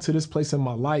 I've gotten to this place in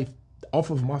my life off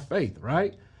of my faith,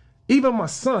 right? Even my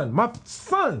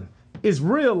son is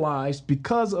realized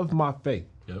because of my faith.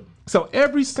 Yep. So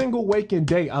every single waking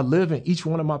day, I live in each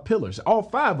one of my pillars, all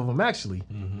 5 of them actually.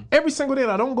 Every single day,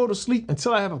 I don't go to sleep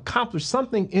until I have accomplished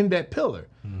something in that pillar.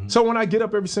 So when I get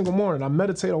up every single morning, I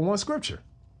meditate on one scripture.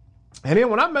 And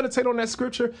then when I meditate on that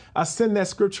scripture, I send that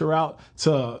scripture out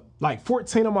to like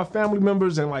 14 of my family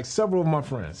members and like several of my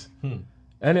friends.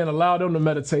 And then allow them to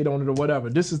meditate on it or whatever.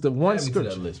 This is the one scripture.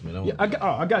 That list, man. Yeah,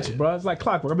 I got you, bro. It's like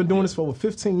clockwork. I've been doing this for over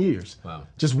 15 years. Wow.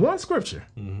 Just one scripture.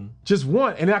 Just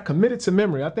one. And I commit it to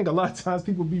memory. I think a lot of times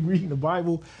people be reading the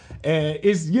Bible and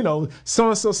it's, you know,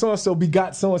 so-and-so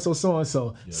begot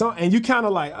so-and-so. And you kind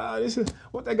of like, this is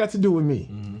what that got to do with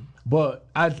me. But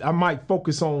I might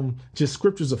focus on just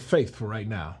scriptures of faith for right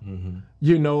now.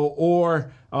 You know,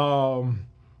 or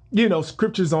you know,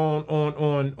 scriptures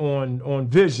on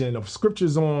vision, of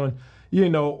scriptures on, you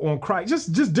know, on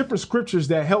Christ, just different scriptures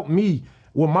that help me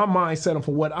with my mindset and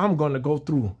for what I'm going to go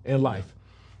through in life.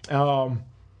 You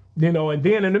know, and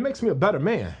it makes me a better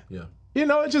man. Yeah. You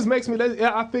know, it just makes me,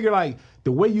 I figure like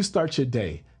the way you start your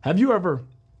day. Have you ever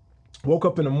woke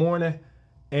up in the morning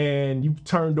and you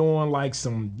turned on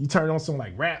some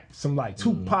like rap, some like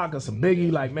Tupac or some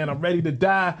Biggie, like, man, I'm ready to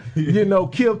die, you know,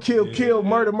 kill,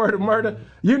 murder.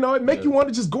 You know, it make you want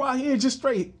to just go out here and just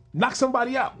straight knock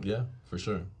somebody out. Yeah, for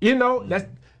sure. You know, that's,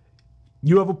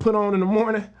 you ever put on in the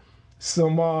morning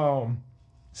some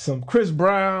Chris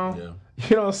Brown,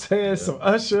 you know what I'm saying, some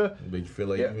Usher. Make you feel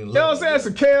like you know what I'm saying,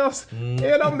 some Chaos.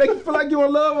 You know, make you feel like you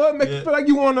in love her, make you feel like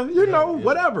you want to, you know,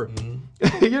 whatever.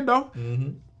 You know?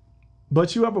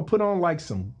 But you ever put on like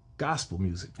some gospel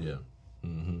music? Yeah.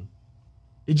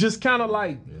 It just kind of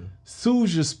like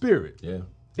soothes your spirit. Yeah.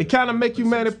 It kind of make you,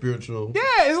 man. Spiritual. Yeah,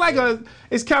 it's like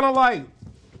it's kind of like,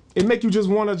 it make you just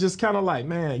want to just kind of like,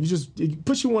 man, it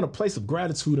puts you in a place of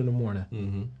gratitude in the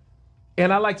morning.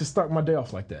 And I like to start my day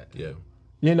off like that. Yeah.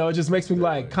 You know, it just makes me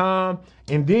like calm.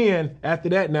 And then after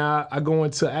that, now I go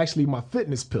into actually my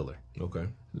fitness pillar. Okay.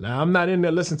 Now I'm not in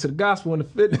there listening to the gospel and the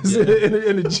fitness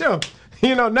in the gym.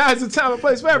 You know, now it's a time and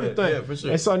place for everything. Yeah, for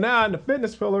sure. And so now in the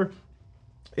fitness pillar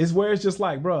is where it's just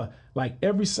like, bro, like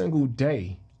every single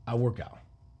day I work out.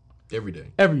 Every day.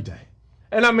 Every day.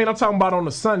 And I mean, I'm talking about on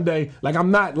a Sunday, like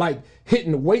I'm not like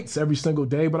hitting the weights every single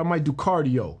day, but I might do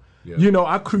cardio. Yeah. You know,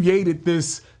 I created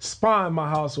this spa in my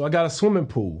house, so I got a swimming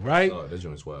pool, right? Oh, that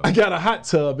joint's wild. I got a hot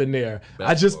tub in there.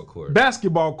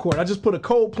 Basketball court. I just put a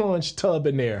cold plunge tub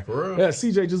in there. For real? Yeah,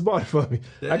 CJ just bought it for me.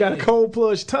 Dang. I got a cold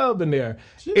plunge tub in there.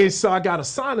 And so I got a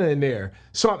sauna in there.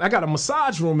 So I got a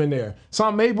massage room in there. So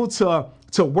I'm able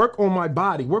to work on my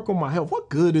body, work on my health. What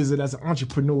good is it as an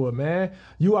entrepreneur, man?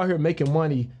 You out here making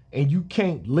money and you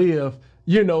can't live,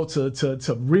 you know,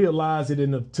 to realize it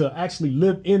and to actually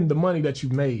live in the money that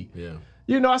you've made. Yeah.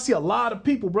 You know, I see a lot of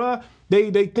people, bruh.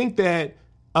 They think that,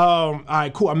 all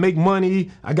right, cool. I make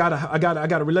money. I got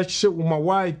a relationship with my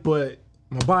wife, but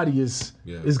my body is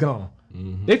gone.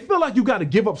 Mm-hmm. They feel like you got to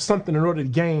give up something in order to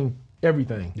gain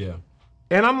everything. Yeah.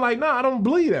 And I'm like, nah, I don't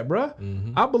believe that, bruh.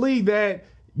 Mm-hmm. I believe that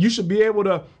you should be able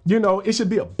to, you know, it should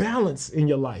be a balance in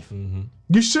your life. Mm-hmm.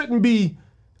 You shouldn't be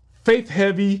faith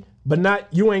heavy, but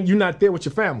you're not there with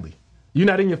your family. You're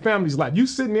not in your family's life. You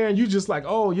sitting there and you just like,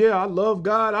 oh yeah, I love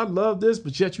God, I love this,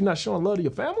 but yet you're not showing love to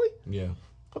your family? Yeah.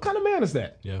 What kind of man is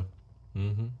that? Yeah.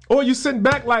 Mm-hmm. Or you sitting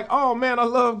back like, oh man, I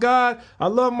love God, I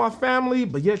love my family,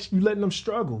 but yet you letting them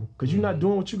struggle because you're not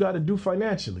doing what you got to do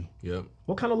financially. Yep.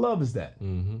 What kind of love is that?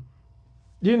 Mm-hmm.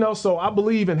 You know, so I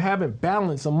believe in having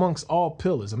balance amongst all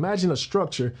pillars. Imagine a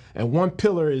structure and one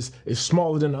pillar is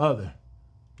smaller than the other.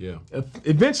 Yeah.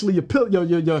 Eventually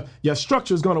your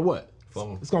structure is gonna what?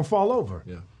 Fall. It's gonna fall over.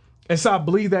 Yeah. And so I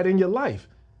believe that in your life.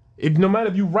 No matter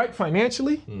if you right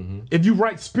financially, if you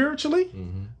right spiritually,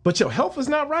 but your health is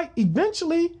not right,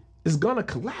 eventually it's gonna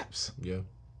collapse. Yeah.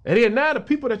 And then now the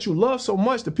people that you love so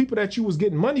much, the people that you was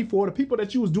getting money for, the people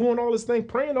that you was doing all this thing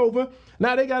praying over,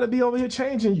 now they gotta be over here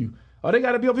changing you. Or they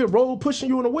gotta be over here pushing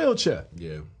you in a wheelchair.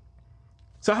 Yeah.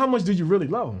 So how much do you really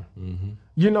love them? Mm-hmm.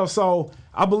 You know, so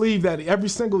I believe that every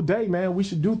single day, man, we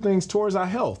should do things towards our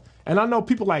health. And I know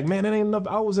people like, man, that ain't enough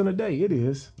hours in a day. It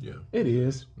is. Yeah. It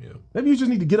is. Yeah. Maybe you just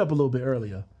need to get up a little bit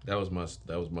earlier. That was my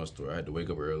story. I had to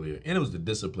wake up earlier, and it was the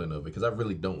discipline of it because I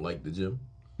really don't like the gym.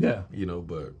 Yeah. You know,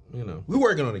 but you know, we're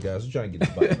working on it, guys. We're trying to get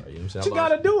the body right. You know what I'm saying? You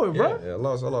gotta do it, bro. Yeah, I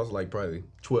lost like probably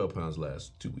 12 pounds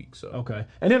last 2 weeks. So. Okay.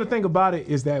 And then the thing about it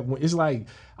is that it's like,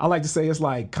 I like to say it's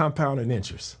like compounding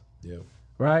interest. Yeah.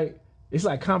 Right? It's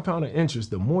like compounding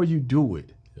interest. The more you do it,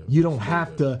 you don't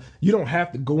have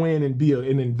to go in and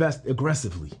and invest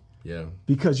aggressively. Yeah.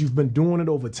 Because you've been doing it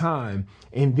over time,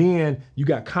 and then you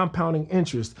got compounding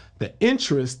interest. The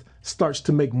interest starts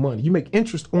to make money. You make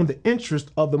interest on the interest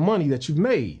of the money that you've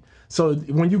made. So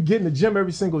when you get in the gym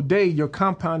every single day, you're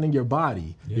compounding your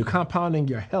body. Yeah. You're compounding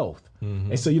your health.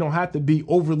 Mm-hmm. And so you don't have to be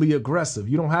overly aggressive.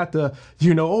 You don't have to,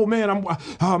 you know, oh man,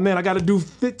 I got to do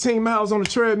 15 miles on the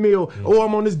treadmill. Mm-hmm. Oh,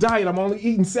 I'm on this diet. I'm only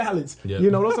eating salads. Yeah. You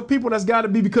know, those are people that's got to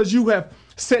be because you have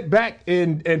set back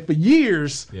and for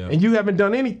years and you haven't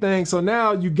done anything. So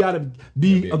now you got to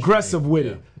be aggressive with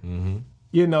it. Mm-hmm.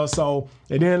 You know, so,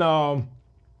 and then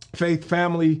faith,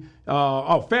 family,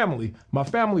 family, my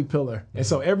family pillar. Mm-hmm. And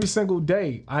so every single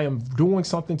day I am doing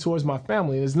something towards my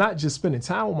family. And it's not just spending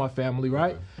time with my family,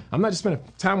 right? Mm-hmm. I'm not just spending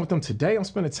time with them today. I'm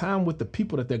spending time with the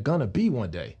people that they're gonna be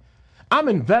one day. I'm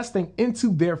investing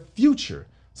into their future.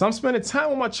 So I'm spending time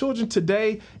with my children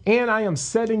today, and I am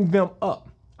setting them up.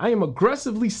 I am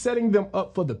aggressively setting them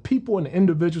up for the people and the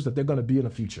individuals that they're gonna be in the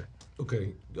future.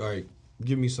 Okay, all right.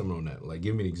 Give me something on that. Like,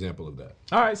 give me an example of that.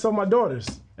 All right, so my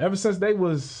daughters, ever since they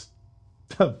was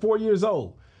 4 years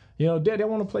old, you know, Daddy, I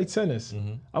want to play tennis.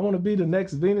 Mm-hmm. I want to be the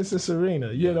next Venus and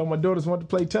Serena. You know, my daughters want to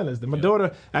play tennis. My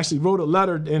daughter actually wrote a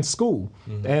letter in school,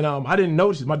 and I didn't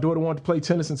notice my daughter wanted to play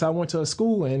tennis since I went to her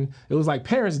school, and it was like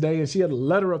Parents' Day, and she had a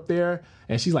letter up there,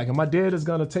 and she's like, and my dad is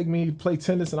going to take me to play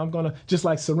tennis, and I'm going to, just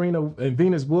like Serena and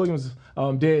Venus Williams'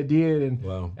 dad did,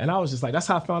 and I was just like, that's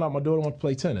how I found out my daughter wanted to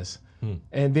play tennis.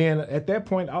 And then at that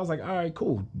point, I was like, all right,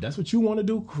 cool. That's what you want to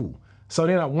do? Cool. So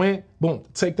then I went, boom,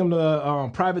 take them to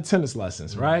private tennis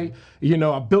lessons, right? You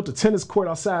know, I built a tennis court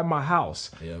outside my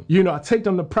house. Yep. You know, I take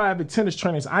them to private tennis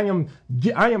trainings. I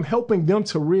am helping them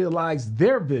to realize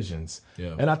their visions.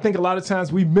 Yeah. And I think a lot of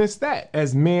times we miss that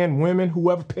as men, women,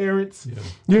 whoever, parents. Yeah.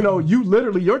 You know, you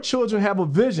literally, your children have a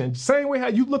vision. Same way how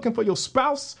you looking for your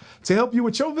spouse to help you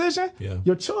with your vision,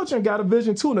 your children got a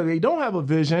vision too. Now, if they don't have a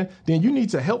vision, then you need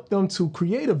to help them to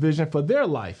create a vision for their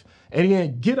life. And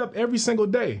then get up every single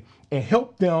day and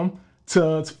help them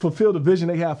to fulfill the vision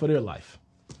they have for their life.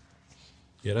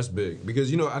 Yeah, that's big. Because,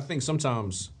 you know, I think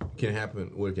sometimes what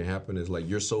can happen is like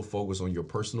you're so focused on your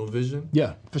personal vision.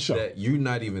 Yeah, for sure. That you're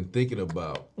not even thinking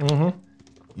about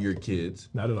your kids.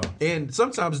 Not at all. And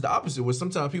sometimes it's the opposite, where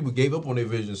sometimes people gave up on their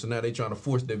vision, so now they're trying to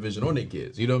force their vision on their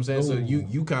kids. You know what I'm saying? Ooh. So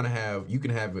you kind of you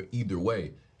can have it either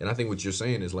way. And I think what you're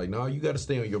saying is like, no, you got to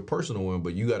stay on your personal one,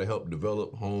 but you got to help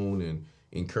develop, hone, and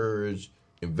encourage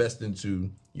invest into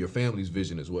your family's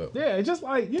vision as well. Yeah, it's just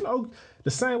like,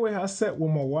 the same way I sat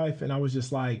with my wife and I was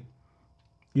just like,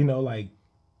 like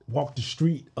walk the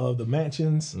street of the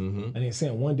mansions and then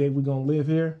saying one day we're going to live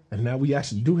here. And now we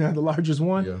actually do have the largest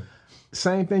one. Yeah.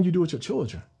 Same thing you do with your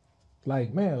children.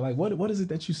 Like, man, like what is it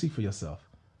that you see for yourself?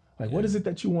 Like, what is it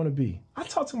that you want to be? I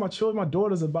talk to my children, my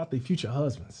daughters about their future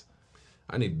husbands.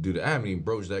 I need to do that. I haven't even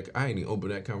broached that. I ain't even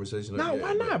opened that conversation. No, yet,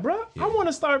 why not, bro? Yeah. I want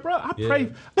to start, bro. I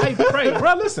pray,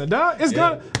 bro. Listen, dog. It's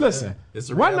gonna listen. It's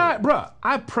a why reality. not, bro?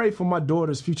 I pray for my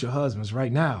daughter's future husbands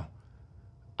right now.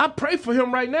 I pray for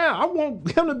him right now. I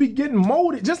want him to be getting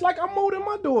molded just like I'm molding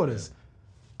my daughters.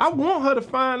 I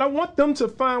want them to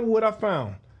find what I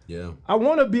found. Yeah. I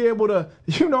want to be able to,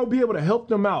 be able to help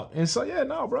them out. And so,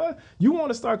 bro, you want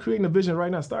to start creating a vision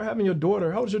right now. Start having your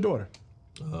daughter. How old is your daughter?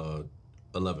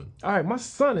 11. All right, my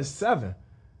son is 7,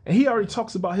 and he already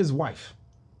talks about his wife.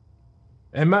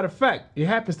 And matter of fact, it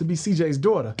happens to be CJ's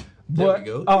daughter. But, there we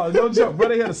go. Oh, no joke, bro.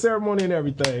 They had a ceremony and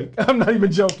everything. I'm not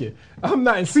even joking. I'm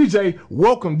not. And CJ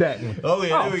welcomed that one. Oh,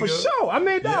 yeah, there we for go. sure. I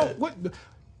mean,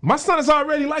 my son is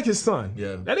already like his son.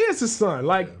 Yeah. That is his son.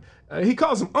 Like, he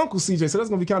calls him Uncle CJ, so that's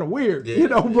going to be kind of weird, Yeah.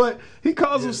 but he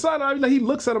calls him son. I mean, he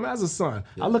looks at him as a son.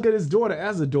 Yeah. I look at his daughter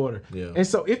as a daughter. Yeah. And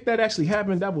so if that actually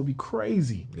happened, that would be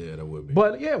crazy. Yeah, that would be.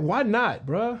 But yeah, why not,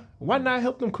 bro? Why not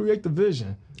help them create the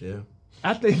vision? Yeah.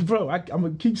 I think, bro, I'm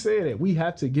gonna keep saying it. We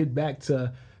have to get back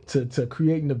to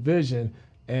creating the vision.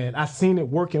 And I've seen it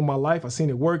work in my life. I've seen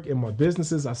it work in my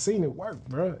businesses. I've seen it work,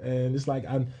 bro. And it's like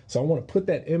I want to put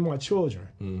that in my children.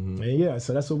 Mm-hmm. And yeah,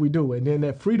 so that's what we do. And then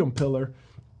that freedom pillar,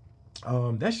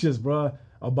 that's just, bro,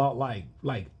 about like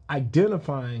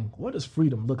identifying what does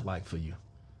freedom look like for you.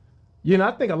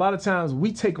 I think a lot of times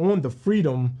we take on the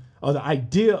freedom or the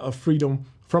idea of freedom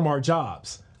from our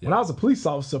jobs. Yeah. When I was a police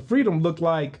officer, freedom looked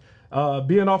like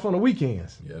being off on the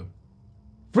weekends. Yeah.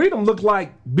 Freedom looked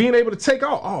like being able to take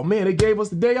off. Oh man, they gave us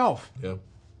the day off. Yeah.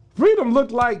 Freedom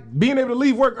looked like being able to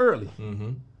leave work early.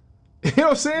 Mm-hmm. You know what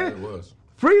I'm saying? Yeah, it was.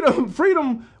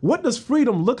 Freedom. What does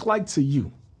freedom look like to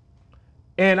you?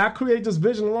 And I created this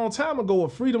vision a long time ago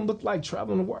of freedom looked like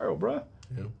traveling the world, bro.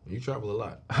 Yeah. You travel a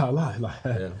lot.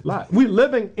 A lot. We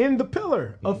living in the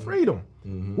pillar of freedom.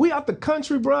 Mm-hmm. We out the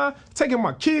country, bro. Taking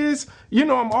my kids.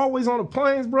 I'm always on the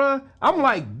planes, bro. I'm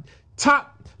like top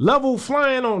level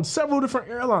flying on several different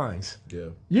airlines. Yeah.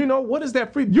 What is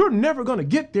that freedom? You're never gonna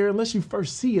get there unless you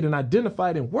first see it and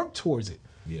identify it and work towards it.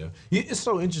 Yeah. It's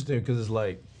so interesting because it's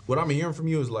like what I'm hearing from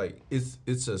you is like it's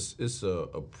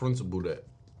a principle that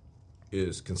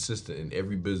is consistent in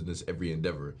every business, every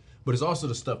endeavor. But it's also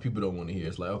the stuff people don't want to hear.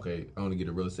 It's like, okay, I want to get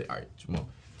a real estate. All right, Jemal,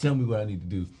 tell me what I need to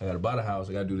do. I got to buy the house.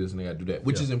 I got to do this and I got to do that,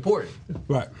 which is important.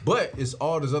 Right. But it's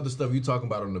all this other stuff you're talking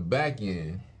about on the back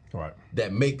end Right.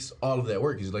 that makes all of that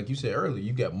work. Because like you said earlier,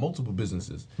 you got multiple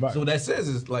businesses. Right. So what that says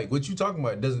is like what you're talking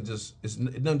about it doesn't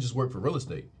just work for real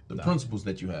estate. The principles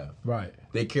that you have. Right.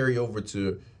 They carry over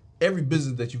to every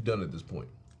business that you've done at this point.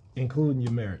 Including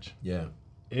your marriage. Yeah.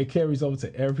 It carries over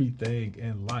to everything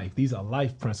in life. These are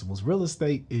life principles. Real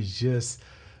estate is just,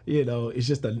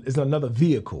 it's another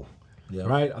vehicle, Yeah.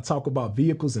 right? I talk about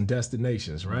vehicles and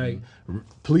destinations, right? Mm-hmm.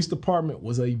 Police department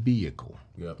was a vehicle,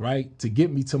 Yeah. right? To get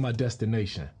me to my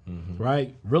destination, Mm-hmm.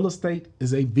 right? Real estate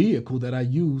is a vehicle that I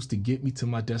use to get me to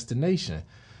my destination.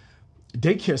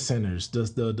 Daycare centers,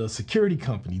 the security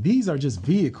company, these are just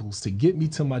vehicles to get me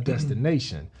to my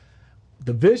destination.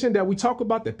 The vision that we talk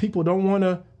about that people don't want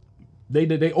to,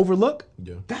 they overlook,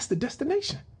 Yeah. that's the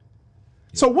destination.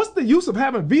 So what's the use of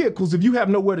having vehicles if you have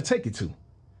nowhere to take it to?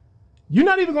 You're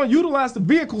not even going to utilize the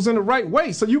vehicles in the right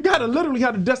way. So you got to literally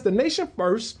have the destination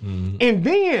first, and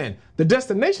then the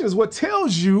destination is what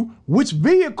tells you which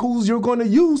vehicles you're going to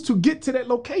use to get to that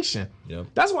location. Yep.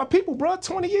 That's why people, bro,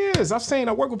 20 years.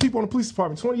 I work with people in the police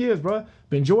department, 20 years, bro,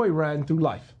 been joyriding through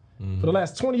life for the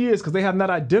last 20 years because they have not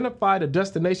identified a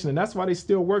destination, and that's why they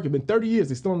still work. It's been 30 years,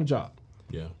 they still on the job.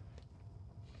 Yeah.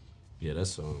 Yeah,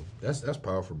 that's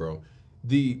powerful, bro.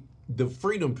 The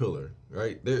freedom pillar,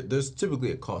 right? There's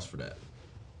typically a cost for that.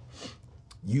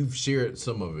 You've shared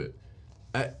some of it.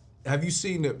 Have you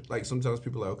seen that? Like sometimes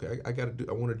people are like, okay,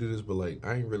 I want to do this, but like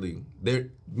I ain't really.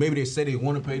 Maybe they say they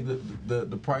want to pay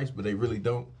the price, but they really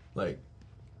don't. Like,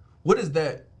 what is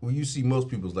that? When you see most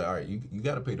people's like, all right, you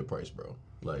got to pay the price, bro.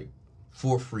 Like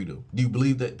for freedom. Do you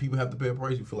believe that people have to pay a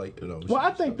price? You feel like Well,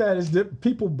 I think that is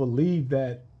people believe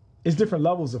that it's different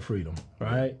levels of freedom,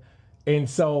 right? And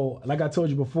so, like I told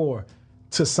you before,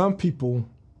 to some people,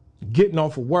 getting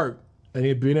off of work and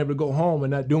then being able to go home and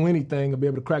not do anything and be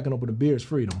able to crack open a beer is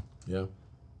freedom. Yeah.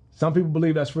 Some people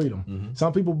believe that's freedom. Mm-hmm.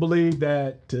 Some people believe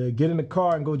that to get in the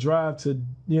car and go drive to,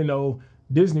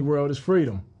 Disney World is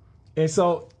freedom. And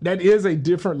so that is a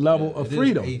different level of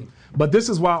freedom. But this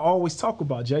is why I always talk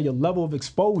about, Jay, your level of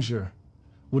exposure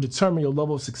will determine your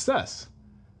level of success.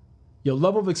 Your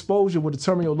level of exposure will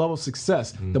determine your level of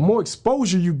success. The more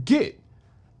exposure you get,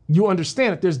 you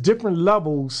understand that there's different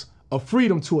levels of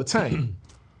freedom to attain.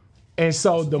 And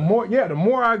so the more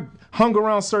I hung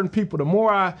around certain people, the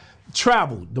more I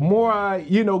traveled, the more I,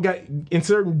 got in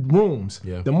certain rooms,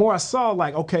 the more I saw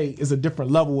like, okay, it's a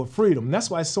different level of freedom. And that's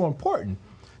why it's so important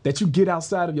that you get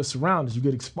outside of your surroundings, you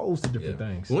get exposed to different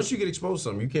things. Once you get exposed to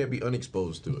something, you can't be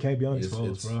unexposed to it. You can't be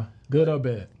unexposed, bro. Good or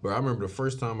bad. But I remember the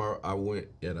first time I went,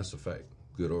 that's a fact.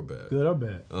 Good or bad. Good or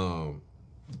bad.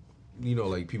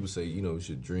 Like people say, you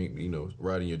should dream,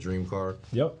 ride in your dream car.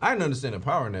 Yep. I didn't understand the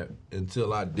power in that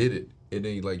until I did it. And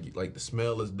then like the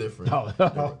smell is different.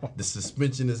 The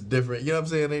suspension is different. You know what I'm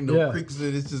saying? Ain't no creaks in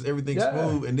it. It's just everything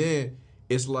smooth. And then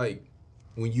it's like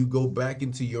when you go back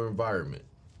into your environment,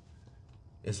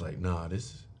 it's like, nah,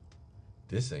 this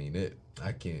ain't it.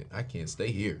 I can't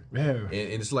stay here. Yeah. And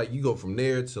it's like you go from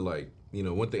there to like,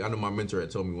 one thing I know my mentor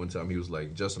had told me one time, he was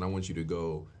like, Justin, I want you to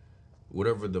go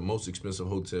whatever the most expensive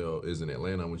hotel is in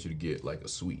Atlanta, I want you to get like a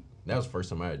suite. And that was the first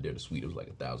time I had did a suite. It was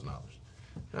like $1,000.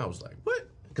 And I was like, what?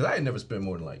 Because I had never spent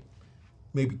more than like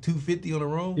maybe $250 on a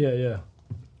room. Yeah.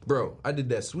 Bro, I did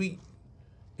that suite,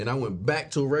 and I went back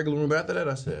to a regular room after that.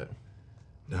 I said,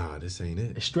 nah, this ain't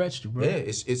it. It stretched you, bro. Yeah,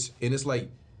 it's like,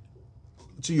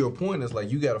 to your point, it's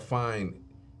like you got to find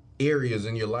areas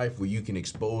in your life where you can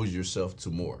expose yourself to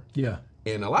more. Yeah.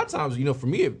 And a lot of times, for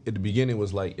me at the beginning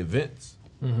was like events.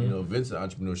 Events and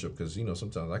entrepreneurship, because,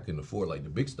 sometimes I couldn't afford like the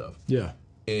big stuff. Yeah.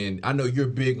 And I know you're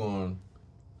big on,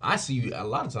 I see you, a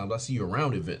lot of times I see you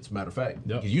around events, matter of fact.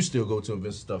 Because you still go to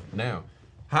events and stuff now.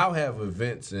 How have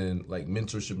events and like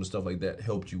mentorship and stuff like that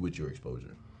helped you with your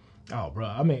exposure? Oh, bro,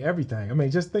 everything.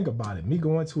 Just think about it. Me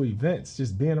going to events,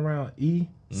 just being around E,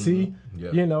 C,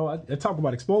 I talk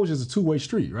about exposure as a two-way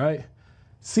street, right?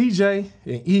 CJ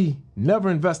and E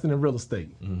never invested in real estate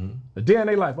a day in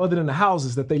their life other than the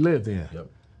houses that they lived in. Yep.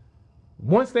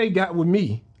 Once they got with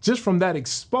me, just from that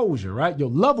exposure, right?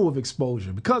 Your level of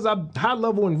exposure, because I'm high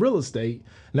level in real estate,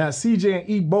 now CJ and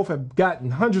E both have gotten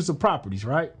hundreds of properties,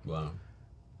 right? Wow.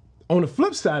 On the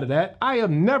flip side of that, I have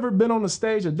never been on the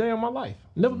stage a day in my life.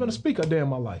 Never been a speaker a day in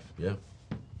my life. Yeah.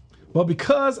 But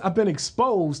because I've been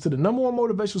exposed to the #1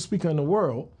 motivational speaker in the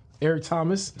world, Eric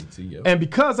Thomas, and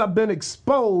because I've been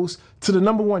exposed to the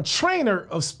 #1 trainer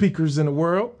of speakers in the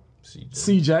world,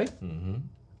 CJ,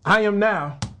 I am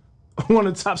now one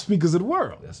of the top speakers of the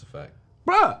world. That's a fact.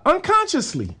 Bruh,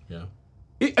 unconsciously. Yeah.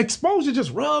 Exposure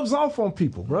just rubs off on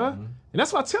people, bruh. And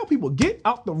that's why I tell people, get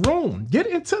out the room. Get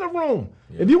into the room.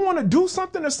 Yeah. If you want to do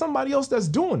something, there's somebody else that's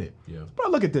doing it. Yeah.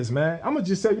 Bro, look at this, man. I'm going to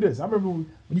just tell you this. I remember when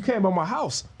you came by my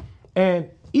house, and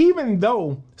even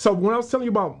though, so when I was telling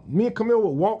you about me and Camille would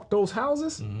walk those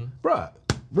houses, bruh,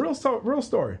 real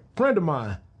story. Friend of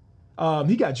mine,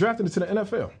 he got drafted into the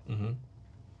NFL.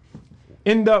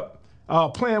 Ended up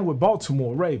playing with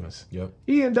Baltimore Ravens. Yep.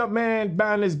 He ended up,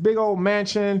 buying this big old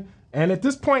mansion. And at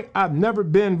this point, I've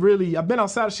been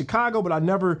outside of Chicago, but I've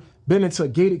never been into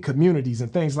gated communities and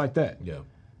things like that. Yeah.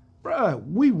 Bruh,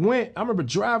 I remember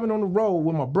driving on the road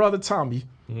with my brother Tommy,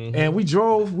 and we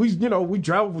drove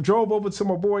over to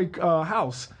my boy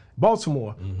house,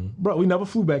 Baltimore. Bro, we never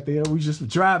flew back there. We just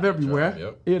drive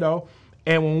everywhere,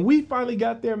 And when we finally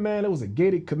got there, man, it was a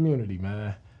gated community,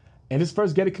 man. And this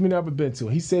first gated community I've ever been to.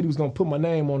 He said he was gonna put my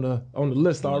name on the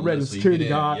list already, the security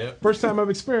guard. Yep. First time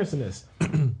ever experiencing this.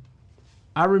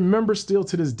 I remember still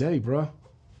to this day, bro,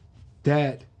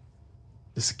 that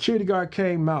the security guard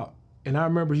came out, and I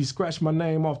remember he scratched my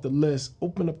name off the list,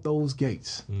 opened up those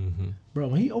gates. Bro,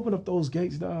 when he opened up those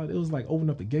gates, dog, it was like opening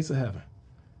up the gates of heaven.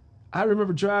 I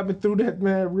remember driving through that,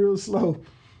 man, real slow,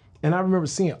 and I remember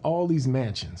seeing all these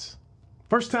mansions.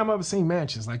 First time I ever seen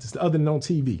mansions like this, other than on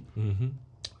TV.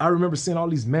 I remember seeing all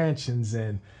these mansions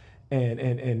and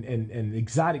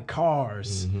exotic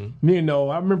cars.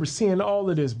 I remember seeing all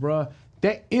of this, bro.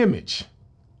 That image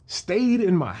stayed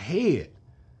in my head.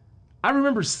 I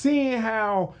remember seeing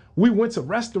how we went to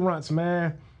restaurants,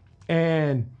 man,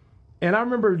 and I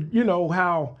remember,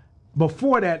 how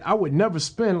before that I would never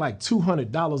spend like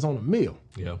 $200 on a meal.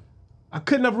 Yeah. I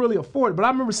couldn't have really afford it, but I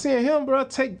remember seeing him, bro,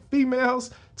 take females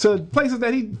to places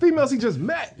that females he just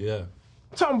met. Yeah.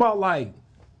 I'm talking about like,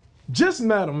 just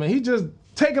met him, man. He just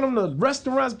taking them to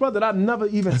restaurants, bro, that I'd never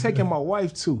even taken my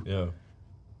wife to. Yeah.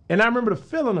 And I remember the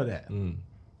feeling of that.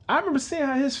 I remember seeing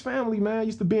how his family, man,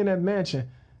 used to be in that mansion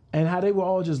and how they were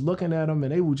all just looking at him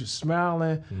and they were just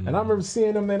smiling. And I remember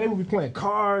seeing them, man, they would be playing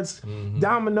cards,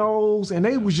 dominoes, and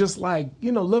they was just like,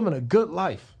 living a good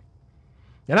life.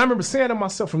 And I remember saying to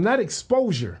myself, from that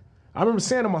exposure, I remember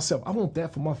saying to myself, I want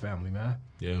that for my family, man.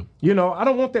 Yeah. You know, I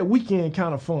don't want that weekend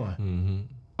kind of fun. Mm-hmm.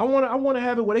 I want to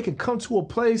have it where they can come to a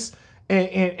place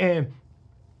and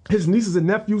his nieces and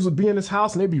nephews would be in his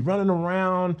house and they'd be running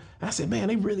around. And I said, man,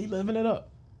 they really living it up.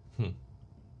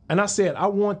 And I said, I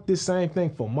want this same thing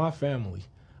for my family.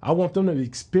 I want them to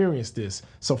experience this.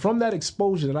 So from that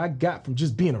exposure that I got from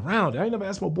just being around it, I ain't never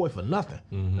asked my boy for nothing.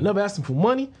 Mm-hmm. I never asked him for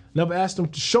money, never asked him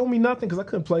to show me nothing because I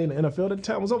couldn't play in the NFL. That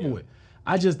time was over with.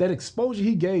 That exposure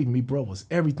he gave me, bro, was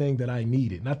everything that I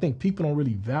needed. And I think people don't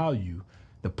really value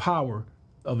the power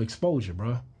of exposure,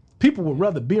 bro. People would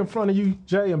rather be in front of you,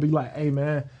 Jay, and be like, hey,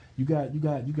 man, you got,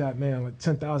 man, like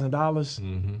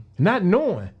 $10,000. Not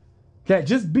knowing that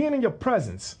just being in your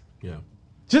presence,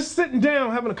 just sitting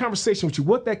down, having a conversation with you,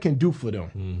 what that can do for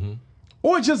them.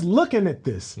 Or just looking at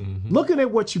this, looking at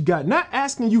what you got, not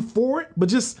asking you for it, but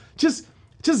just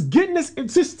getting this,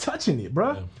 it's just touching it,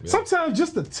 bro. Sometimes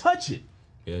just to touch it,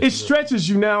 it stretches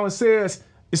you now and says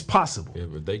it's possible.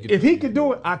 If he could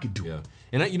do it, I could do it.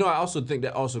 And I also think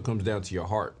that also comes down to your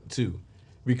heart too,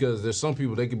 because there's some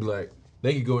people they could be like,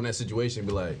 they could go in that situation and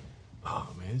be like, oh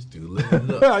man, this dude living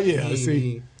it up.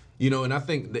 See, and I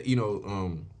think that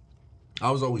I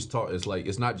was always taught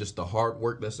it's not just the hard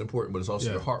work that's important, but it's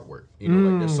also your heart work.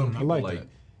 Like there's some people like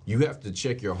you have to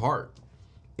check your heart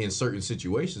in certain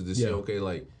situations to say, okay,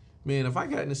 like, man, if I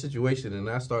got in a situation and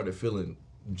I started feeling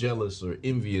jealous or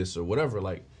envious or whatever,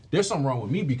 like there's something wrong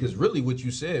with me, because really what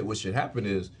you said, what should happen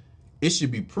is it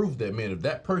should be proof that, man, if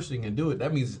that person can do it,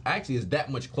 that means actually it's that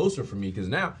much closer for me. Because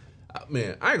now,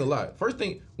 man, I ain't gonna lie. First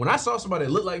thing, when I saw somebody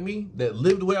that looked like me, that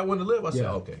lived the way I wanted to live, I said,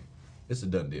 okay, it's a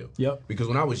done deal. Yep. Because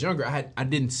when I was younger, I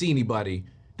didn't see anybody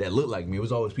that looked like me. It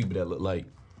was always people that looked like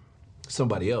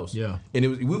somebody else. Yeah.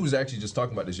 And we was actually just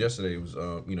talking about this yesterday. It was,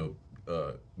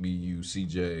 me, you,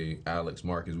 CJ, Alex,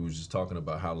 Marcus. We was just talking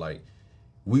about how like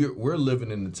we're living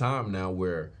in the time now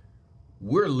where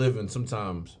we're living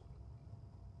sometimes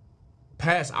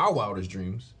past our wildest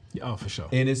dreams. Oh, for sure.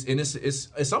 And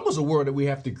it's almost a world that we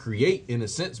have to create in a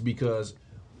sense, because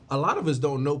a lot of us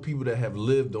don't know people that have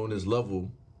lived on this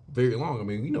level very long. I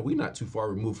mean, we're not too far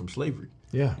removed from slavery.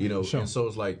 Yeah. Sure. And so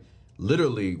it's like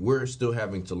literally we're still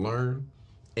having to learn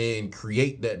and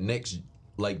create that next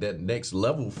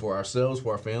level for ourselves,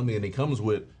 for our family, and it comes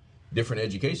with different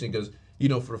education, because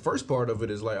for the first part of it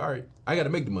is like, all right, I got to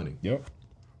make the money. Yep.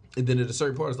 And then at a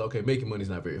certain part, it's like, okay, making money is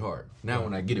not very hard. Now,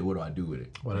 when I get it, what do I do with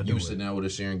it? You sit down with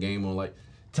us sharing game on like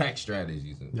tax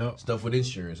strategies and stuff with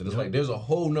insurance, and it's like there's a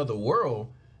whole nother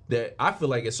world that I feel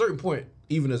like at a certain point,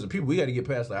 even as a people, we got to get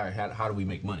past. Like, all right, how do we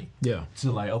make money? Yeah.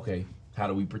 To like, okay, how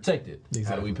do we protect it? Exactly.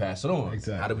 How do we pass it on?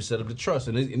 Exactly. How do we set up the trust?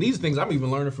 And these things I'm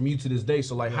even learning from you to this day.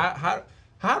 So like, how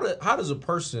does a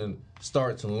person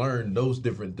start to learn those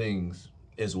different things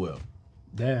as well?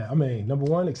 Yeah, I mean, number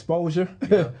one, exposure.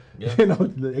 Yeah.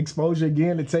 The exposure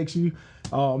again, it takes you.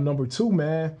 Number two,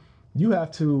 man, you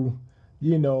have to,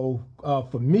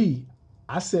 for me,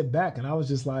 I sat back and I was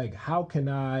just like, how can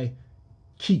I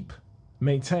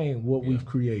maintain what we've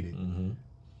created?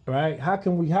 Right? How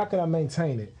can I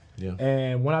maintain it? Yeah.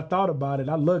 And when I thought about it,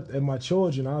 I looked at my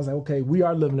children. I was like, okay, we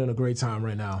are living in a great time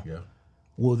right now. Yeah.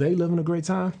 Will they live in a great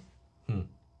time?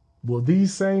 Will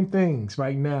these same things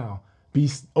right now be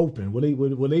open?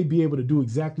 Will they be able to do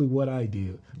exactly what I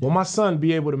did? Will my son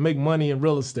be able to make money in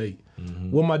real estate?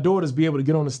 Will my daughters be able to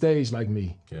get on the stage like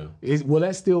me? Yeah. Will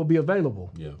that still be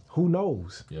available? Yeah. Who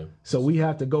knows? Yeah. So we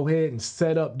have to go ahead and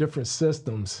set up different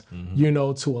systems,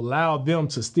 to allow them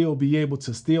to still be able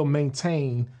to still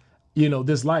maintain,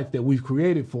 this life that we've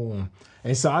created for them.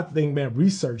 And so I think, man,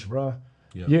 research, bro.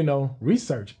 Yeah.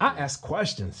 Research. I ask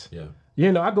questions. Yeah.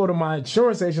 I go to my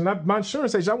insurance agent.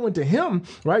 I went to him,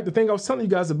 right? The thing I was telling you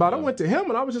guys about, I went to him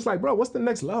and I was just like, bro, what's the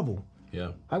next level?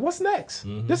 Yeah. Like, what's next?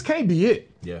 This can't be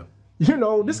it. Yeah.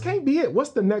 This can't be it. What's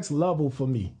the next level for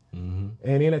me? And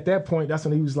then at that point, that's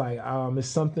when he was like, it's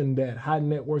something that high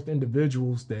net worth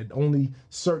individuals, that only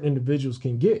certain individuals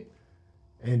can get.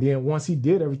 And then once he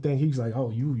did everything, he was like,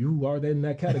 oh, you are in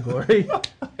that category.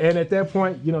 And at that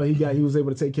point, he was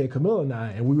able to take care of Camilla and I,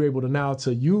 and we were able to now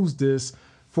to use this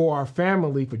for our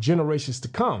family for generations to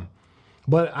come.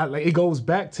 But it goes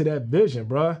back to that vision,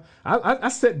 bro. I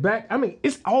sat back. I mean,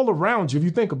 it's all around you if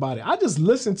you think about it. I just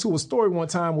listened to a story one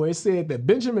time where it said that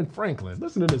Benjamin Franklin,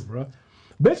 listen to this, bro.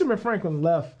 Benjamin Franklin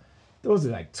left, was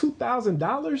it like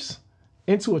 $2,000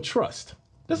 into a trust.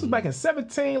 This was back in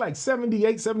 78,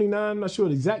 79, I'm not sure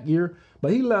the exact year,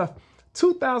 but he left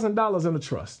 $2,000 in a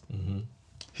trust.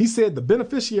 He said the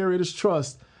beneficiary of this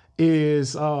trust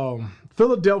is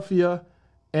Philadelphia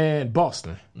and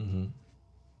Boston.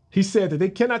 He said that they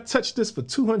cannot touch this for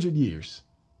 200 years.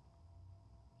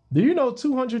 Do you know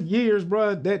 200 years,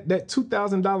 bro, that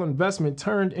 $2,000 investment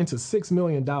turned into $6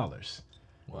 million?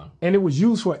 Wow. And it was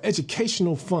used for an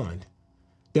educational fund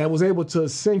that was able to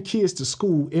send kids to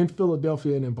school in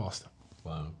Philadelphia and in Boston.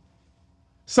 Wow.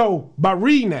 So by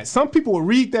reading that, some people will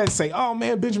read that and say, oh,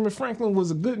 man, Benjamin Franklin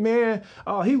was a good man.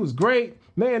 Oh, he was great.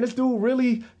 Man, this dude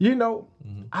really,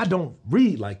 I don't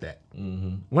read like that.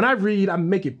 When I read, I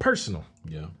make it personal.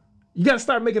 Yeah. You got to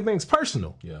start making things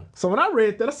personal. Yeah. So when I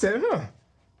read that, I said,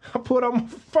 I pulled out my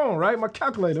phone, right, my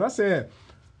calculator. I said,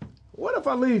 what if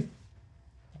I leave,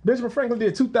 Benjamin Franklin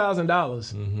did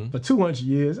 $2,000 for 200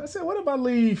 years. I said, what if I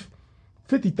leave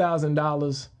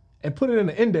 $50,000 and put it in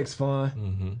an index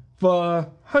fund for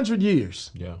 100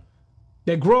 years? Yeah.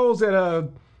 That grows at a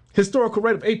historical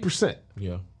rate of 8%.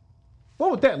 Yeah.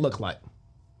 What would that look like?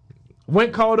 I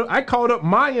called up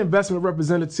my investment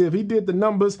representative. He did the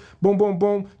numbers. Boom, boom,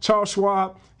 boom. Charles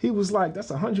Schwab. He was like,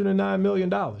 that's $109 million.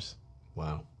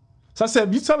 Wow. So I said,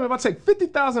 if you tell me if I take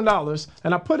 $50,000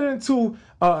 and I put it into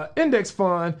an index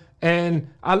fund and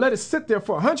I let it sit there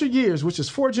for 100 years, which is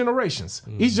 4 generations.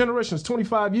 Each generation is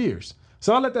 25 years.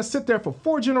 So I let that sit there for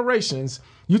 4 generations.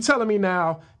 You telling me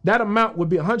now that amount would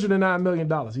be $109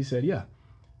 million? He said, yeah.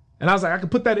 And I was like, I can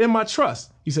put that in my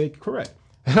trust. He said, correct.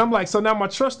 And I'm like, so now my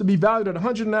trust to be valued at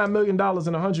 $109 million in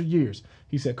 100 years.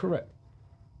 He said, correct.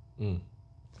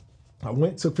 I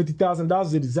went, took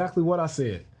 $50,000, did exactly what I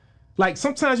said. Like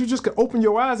sometimes you just can open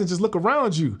your eyes and just look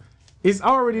around you. It's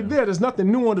already there. There's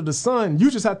nothing new under the sun. You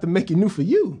just have to make it new for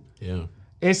you. Yeah.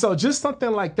 And so just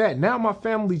something like that. Now my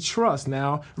family trust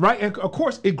now, right? And of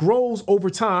course it grows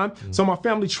over time. So my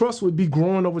family trust would be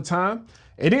growing over time.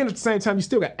 And then at the same time, you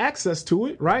still got access to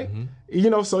it, right?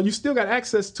 So you still got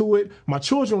access to it. My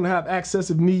children will have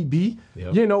access if need be,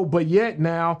 but yet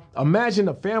now imagine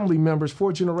the family members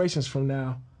 4 generations from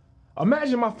now.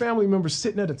 Imagine my family members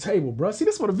sitting at a table, bro. See,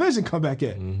 this is where the vision come back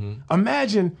at.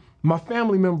 Imagine my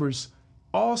family members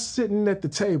all sitting at the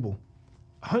table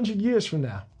 100 years from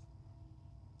now.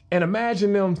 And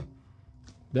imagine them,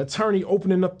 the attorney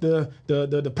opening up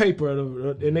the paper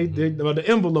and the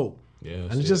envelope. Yeah,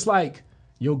 and it's just like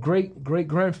your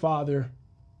great-great-grandfather,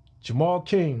 Jemal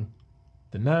King,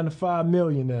 the 9-to-5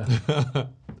 millionaire,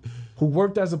 who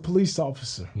worked as a police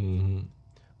officer,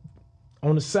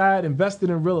 on the side invested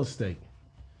in real estate,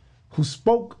 who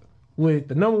spoke with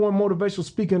the #1 motivational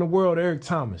speaker in the world, Eric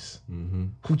Thomas,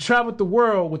 who traveled the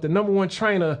world with the #1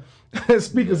 trainer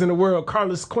speakers in the world,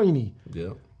 Carlos Queenie. Yeah.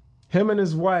 Him and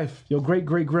his wife, your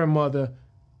great-great-grandmother,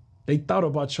 they thought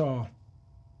about y'all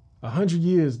 100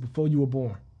 years before you were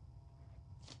born.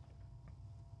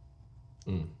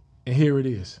 And here it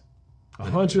is,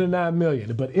 109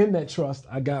 million. But in that trust,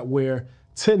 I got where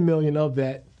 10 million of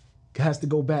that has to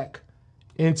go back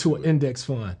into an index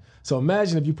fund. So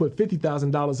imagine if you put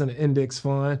 $50,000 in an index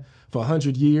fund for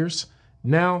 100 years.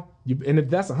 Now, and if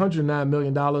that's $109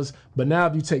 million, but now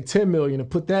if you take 10 million and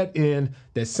put that in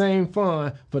that same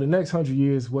fund for the next 100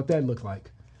 years, what that look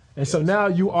like? And so now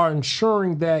you are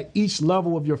ensuring that each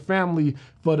level of your family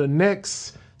for the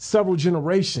next several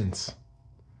generations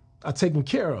are taken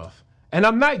care of. And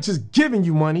I'm not just giving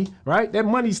you money, right? That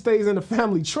money stays in the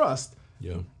family trust.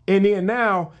 Yeah. And then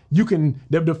now you can,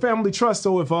 the family trust,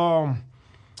 so if,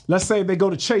 let's say they go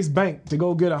to Chase Bank to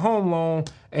go get a home loan,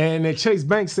 and then Chase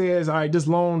Bank says, all right, this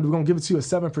loan, we're going to give it to you at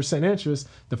 7% interest.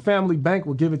 The family bank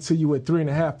will give it to you at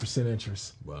 3.5%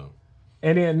 interest. Wow.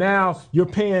 And then now you're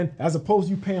paying, as opposed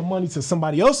to you paying money to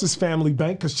somebody else's family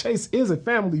bank, because Chase is a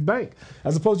family bank.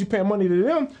 As opposed to you paying money to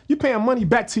them, you're paying money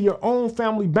back to your own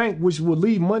family bank, which will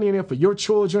leave money in there for your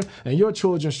children and your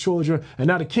children's children. And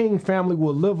now the King family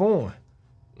will live on.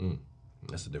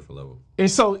 That's a different level. And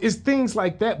so it's things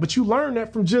like that. But you learn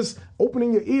that from just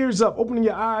opening your ears up, opening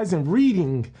your eyes and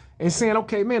reading and saying,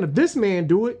 okay, man, if this man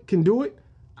can do it,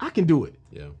 I can do it.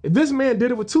 Yeah. If this man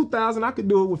did it with 2,000, I could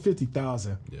do it with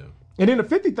 50,000. Yeah. And then the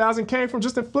 50,000 came from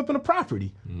just flipping a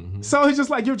property. So it's just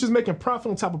like you're just making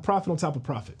profit on top of profit on top of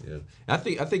profit. Yeah. I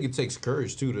think it takes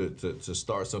courage too to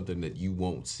start something that you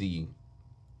won't see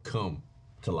come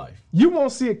to life. You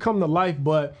won't see it come to life,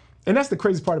 and that's the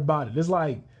crazy part about it. It's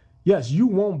like, yes, you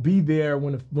won't be there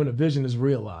when a vision is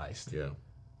realized. Yeah.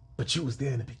 But you was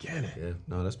there in the beginning. Yeah.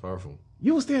 No, that's powerful.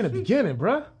 You was there in the beginning,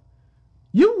 bruh.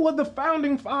 You were the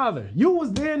founding father. You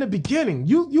was there in the beginning.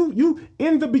 You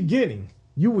in the beginning.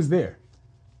 You was there.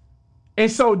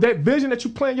 And so that vision that you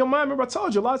play in your mind, remember I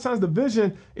told you, a lot of times the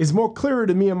vision is more clearer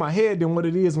to me in my head than what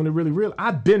it is when it really real.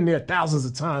 I've been there thousands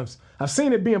of times. I've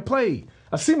seen it being played.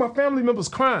 I see my family members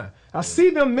crying. I see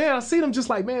them, man. I see them just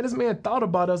like, man, this man thought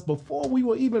about us before we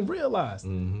were even realized.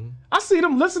 I see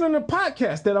them listening to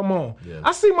podcasts that I'm on.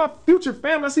 I see my future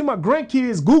family. I see my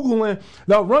grandkids Googling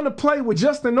the Run the Play with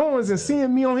Justin Owens and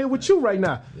seeing me on here with you right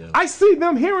now. I see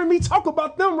them hearing me talk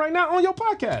about them right now on your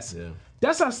podcast.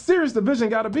 That's how serious the vision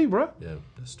got to be, bro.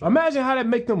 That's true. Imagine how that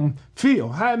make them feel.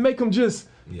 How it make them just,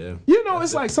 you know,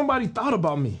 it's like somebody thought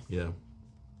about me.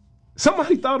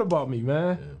 Somebody thought about me,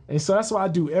 man. And so that's why I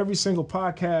do every single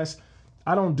podcast.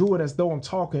 I don't do it as though I'm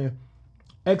talking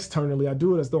externally. I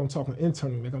do it as though I'm talking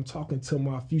internally. Like I'm talking to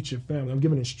my future family. I'm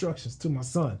giving instructions to my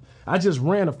son. I just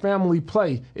ran a family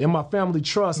play in my family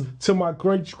trust to my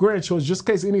grandchildren, just in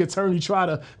case any attorney try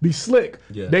to be slick.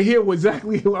 They hear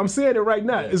exactly who I'm saying it right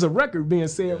now. It's a record being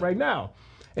said right now.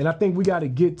 And I think we got to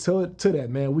get to that,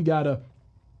 man. We got to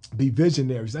be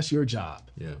visionaries. That's your job.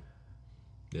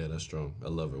 Yeah, that's strong. I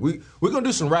love it. We're gonna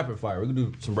do some rapid fire. We're gonna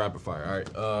do some rapid fire.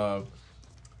 All right.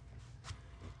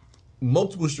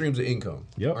 Multiple streams of income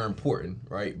are important,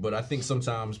 right? But I think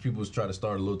sometimes people try to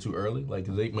start a little too early. Like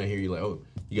they might hear you like, oh,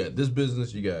 you got this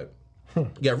business, you got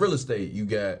real estate, you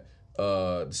got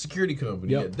the security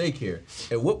company, you got daycare.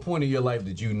 At what point in your life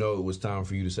did you know it was time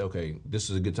for you to say, okay, this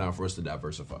is a good time for us to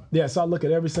diversify? Yeah, so I look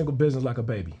at every single business like a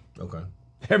baby. Okay.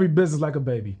 Every business like a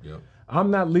baby. I'm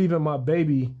not leaving my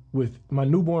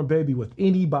newborn baby with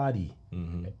anybody.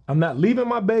 I'm not leaving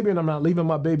my baby, and I'm not leaving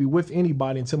my baby with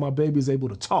anybody until my baby is able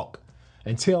to talk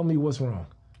and tell me what's wrong.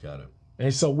 Got it.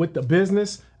 And so with the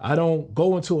business, I don't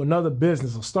go into another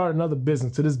business or start another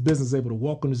business till this business is able to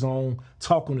walk on his own,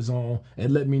 talk on his own,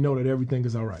 and let me know that everything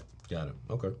is all right. Got it.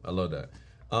 Okay. I love that.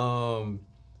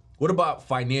 What about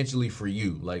financially for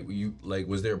you? Like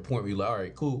was there a point where you're like, all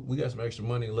right, cool, we got some extra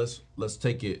money, let's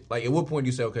take it. Like at what point do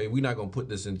you say, okay, we're not gonna put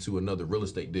this into another real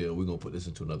estate deal, we're gonna put this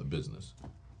into another business?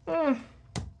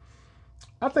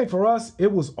 I think for us,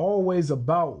 it was always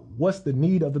about what's the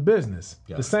need of the business.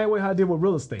 The same way I did with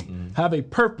real estate. Have a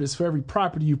purpose for every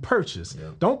property you purchase.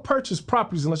 Don't purchase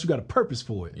properties unless you got a purpose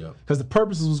for it. Because the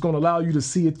purpose was going to allow you to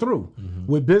see it through.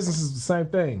 With businesses, the same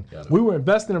thing. We were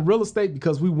investing in real estate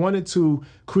because we wanted to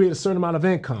create a certain amount of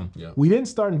income. We didn't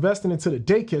start investing into the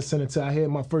daycare center until I had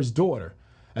my first daughter.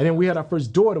 And then we had our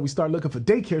first daughter. We started looking for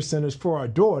daycare centers for our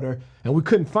daughter, and we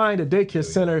couldn't find a daycare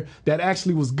center that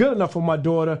actually was good enough for my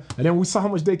daughter. And then we saw how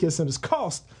much daycare centers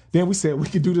cost. Then we said we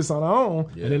could do this on our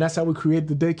own, and then that's how we created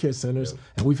the daycare centers.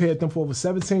 And we've had them for over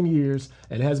 17 years,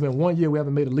 and it has been 1 year we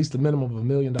haven't made at least a minimum of $1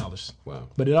 million. Wow.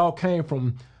 But it all came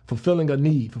from fulfilling a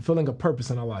need, fulfilling a purpose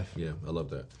in our life. Yeah, I love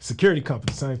that. Security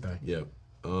company, same thing. Yeah.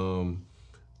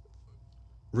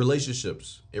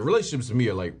 Relationships. And relationships to me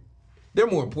are like, they're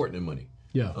more important than money.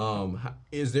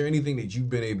 Is there anything that you've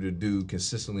been able to do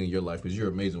consistently in your life, because you're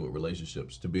amazing with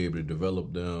relationships, to be able to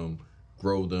develop them,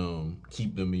 grow them,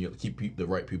 keep the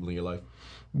right people in your life?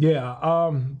 Yeah.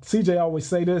 CJ always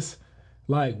say this,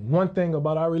 like one thing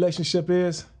about our relationship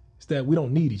is that we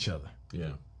don't need each other.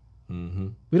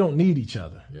 We don't need each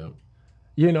other.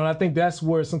 You know, and I think that's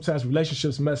where sometimes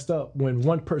relationships messed up, when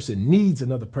one person needs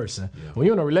another person. When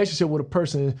you're in a relationship with a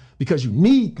person because you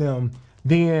need them,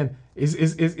 then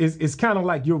it's kind of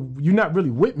like you're not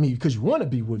really with me because you want to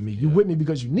be with me. You're with me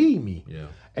because you need me.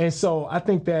 And so I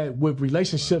think that with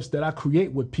relationships that I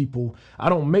create with people, I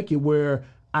don't make it where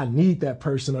I need that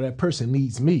person or that person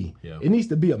needs me. It needs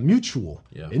to be a mutual.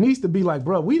 It needs to be like,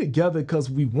 bro, we together because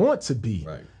we want to be.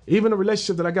 Even the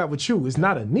relationship that I got with you is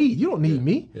not a need. You don't need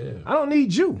me. I don't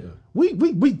need you.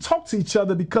 We talk to each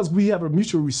other because we have a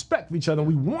mutual respect for each other and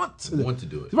we want to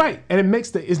do it. Right. And it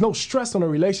makes it's no stress on a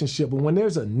relationship. But when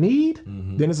there's a need,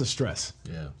 then it's a stress.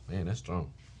 Yeah, man, that's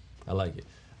strong. I like it.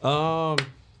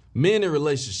 Men in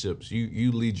relationships,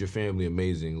 you lead your family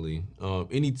amazingly.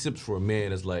 Any tips for a man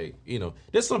that's like, you know,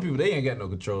 there's some people, they ain't got no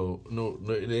control. No,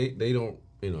 they don't,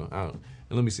 you know, I don't.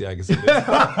 And let me see how I can say this.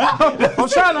 I'm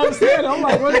trying to understand. I'm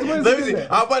like, what is let me see.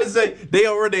 I'm about to say they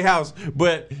don't run their house,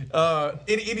 but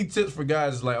any tips for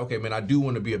guys like, okay, man, I do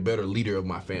want to be a better leader of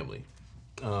my family.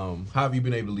 How have you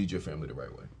been able to lead your family the right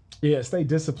way? Yeah, stay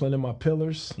disciplined in my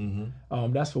pillars.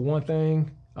 That's for one thing.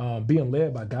 Being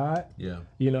led by God.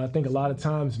 You know, I think a lot of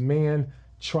times men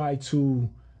try to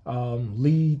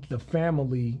lead the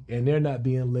family and they're not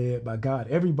being led by God.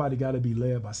 Everybody got to be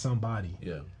led by somebody.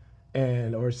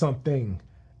 Or something.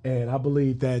 And I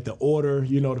believe that the order,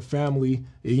 you know, the family,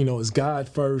 you know, is God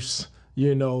first,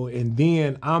 you know, and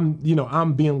then I'm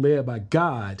being led by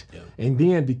God. And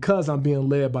then because I'm being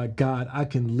led by God, I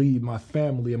can lead my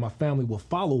family and my family will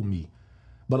follow me.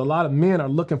 But a lot of men are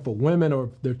looking for women or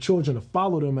their children to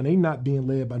follow them and they not being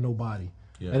led by nobody.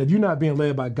 And if you're not being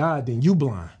led by God, then you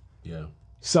blind.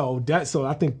 So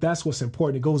I think that's what's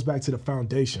important. It goes back to the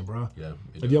foundation, bro. Yeah.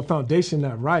 If your foundation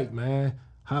not right, man,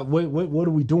 what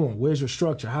are we doing? Where's your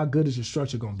structure? How good is your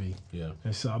structure gonna be? Yeah.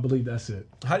 And so I believe that's it.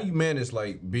 How do you manage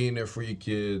like being there for your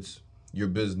kids, your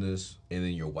business, and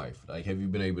then your wife? Like, have you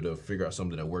been able to figure out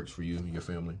something that works for you and your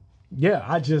family?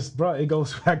 Yeah, bro, it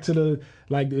goes back to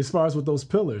as far as with those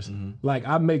pillars. Like,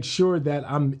 I make sure that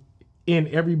I'm in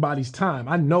everybody's time.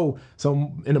 I know,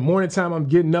 so in the morning time, I'm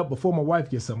getting up before my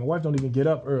wife gets up. My wife don't even get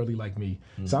up early like me.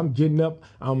 So I'm getting up,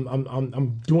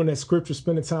 I'm doing that scripture,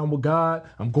 spending time with God.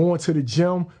 I'm going to the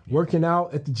gym, working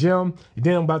out at the gym. And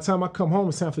then by the time I come home,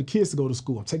 it's time for the kids to go to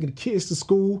school. I'm taking the kids to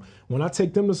school. When I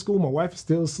take them to school, my wife is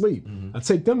still asleep. I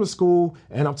take them to school,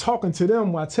 and I'm talking to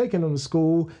them while taking them to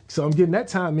school. So I'm getting that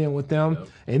time in with them. Yep.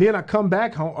 And then I come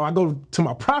back home, or I go to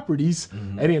my properties,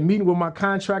 and then meeting with my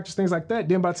contractors, things like that.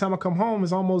 Then by the time I come home,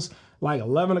 it's almost like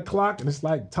 11 o'clock, and it's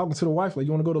like talking to the wife, like,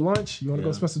 you want to go to lunch? You want to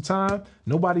go spend some time?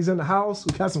 Nobody's in the house.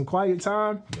 We got some quiet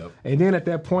time. Yep. And then at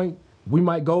that point, we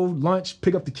might go lunch,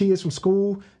 pick up the kids from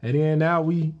school, and then now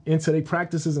we into their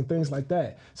practices and things like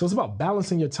that. So it's about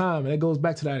balancing your time, and that goes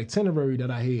back to that itinerary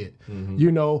that I had.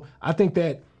 You know, I think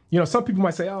that, you know, some people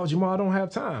might say, oh, Jemal, I don't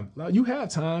have time. No, you have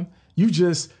time.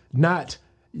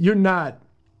 You're not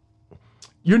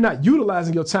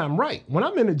utilizing your time right. When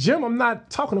I'm in the gym, I'm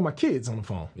not talking to my kids on the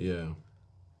phone. Yeah.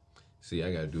 See,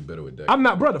 I gotta do better with that. I'm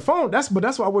not, bro, the phone, but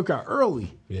that's why I work out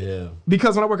early. Yeah.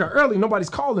 Because when I work out early, nobody's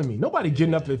calling me. Nobody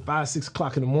getting up at 5, 6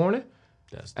 o'clock in the morning.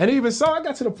 And even so, I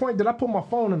got to the point that I put my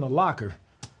phone in the locker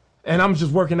and I'm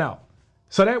just working out.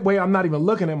 So that way I'm not even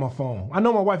looking at my phone. I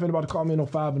know my wife ain't about to call me at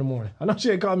 5 in the morning. I know she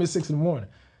ain't calling me at 6 in the morning.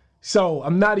 So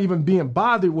I'm not even being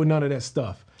bothered with none of that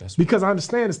stuff. Because I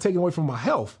understand it's taken away from my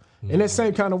health. In that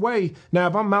same kind of way, now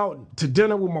if I'm out to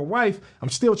dinner with my wife, I'm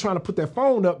still trying to put that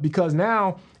phone up because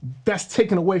now that's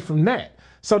taken away from that.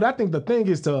 So I think the thing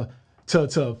is to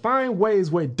find ways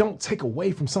where it don't take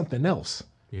away from something else.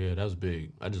 Yeah, that was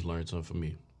big. I just learned something from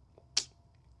me.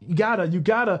 You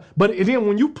gotta, but then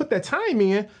when you put that time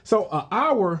in, so an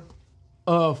hour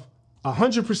of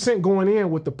 100% going in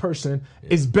with the person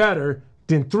is better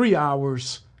than 3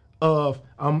 hours of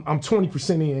I'm 20%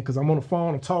 in because I'm on the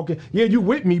phone, I'm talking. Yeah, you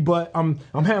with me, but I'm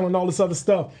handling all this other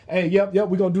stuff. Hey, yep,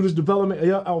 we're gonna do this development.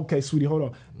 Yeah, okay, sweetie,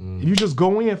 hold on. You just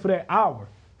go in for that hour.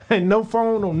 And no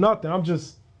phone, no nothing.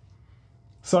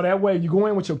 So that way you go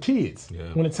in with your kids.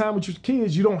 Yeah. When the time with your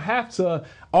kids, you don't have to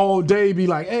all day be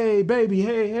like, hey, baby,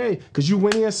 hey, because you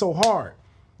went in so hard.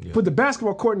 Yeah. Put the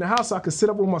basketball court in the house so I can sit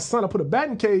up with my son. I put a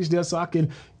batting cage there so I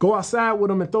can go outside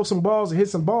with him and throw some balls and hit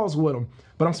some balls with him.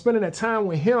 But I'm spending that time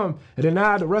with him, and then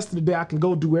now the rest of the day I can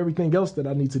go do everything else that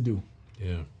I need to do.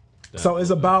 Yeah. So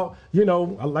it's about, you know,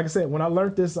 like I said, when I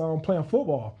learned this playing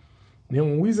football, then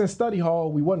when we was in study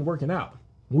hall, we wasn't working out.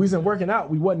 When we wasn't working out,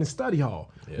 we wasn't in study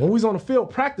hall. Yeah. When we was on the field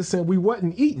practicing, we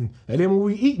wasn't eating. And then when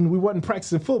we eating, we wasn't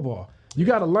practicing football. You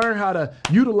got to learn how to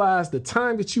utilize the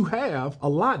time that you have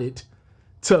allotted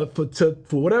for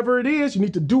whatever it is. You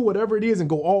need to do whatever it is and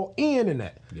go all in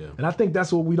that. Yeah. And I think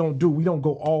that's what we don't do. We don't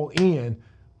go all in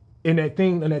that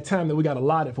thing, in that time that we got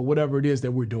allotted for whatever it is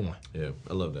that we're doing. Yeah,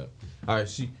 I love that. All right,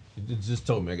 she just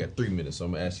told me I got 3 minutes, so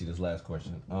I'm going to ask you this last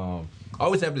question. I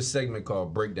always have this segment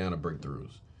called Breakdown and Breakthroughs.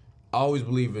 I always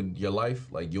believe in your life,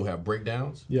 like you'll have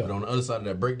breakdowns, but on the other side of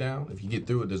that breakdown, if you get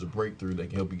through it, there's a breakthrough that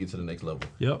can help you get to the next level.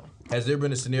 Yep. Has there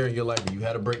been a scenario in your life where you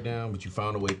had a breakdown, but you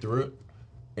found a way through it?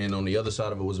 And on the other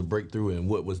side of it was a breakthrough, and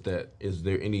what was that? Is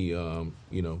there any,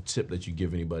 tip that you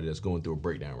give anybody that's going through a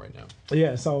breakdown right now?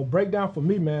 Yeah, so breakdown for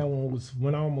me, man,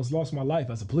 when I almost lost my life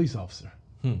as a police officer.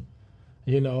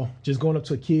 You know, just going up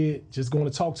to a kid, just going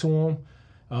to talk to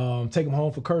him, take him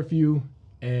home for curfew,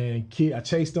 and I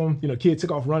chased him. You know, kid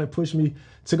took off running, pushed me,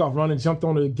 jumped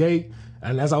on the gate,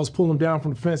 and as I was pulling him down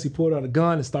from the fence, he pulled out a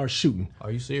gun and started shooting.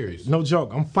 Are you serious? No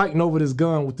joke. I'm fighting over this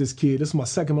gun with this kid. This is my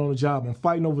second on the job. I'm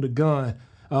fighting over the gun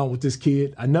with this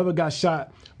kid. I never got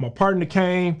shot. My partner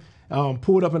came,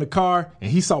 pulled up in the car,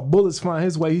 and he saw bullets flying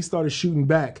his way. He started shooting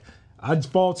back. I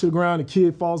fall to the ground. The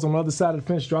kid falls on the other side of the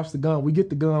fence, drops the gun. We get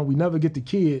the gun. We never get the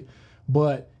kid.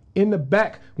 But in the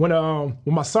back, when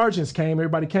my sergeants came,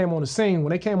 everybody came on the scene.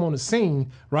 When they came on the scene,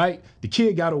 right, the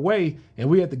kid got away, and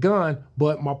we had the gun.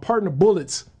 But my partner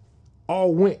bullets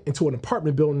all went into an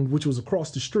apartment building, which was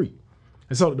across the street.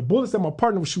 And so the bullets that my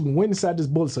partner was shooting went inside this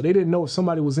bullet. So they didn't know if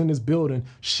somebody was in this building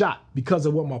shot because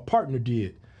of what my partner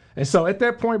did. And so at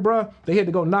that point, bro, they had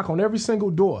to go knock on every single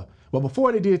door. But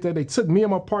before they did that, they took me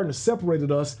and my partner,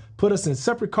 separated us, put us in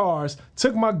separate cars,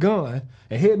 took my gun,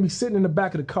 and had me sitting in the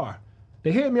back of the car.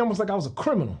 They had me almost like I was a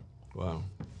criminal. Wow.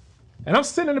 And I'm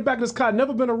sitting in the back of this car,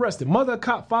 never been arrested. Mother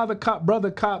cop, father cop, brother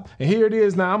cop, and here it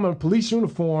is now. I'm in a police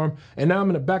uniform, and now I'm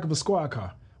in the back of a squad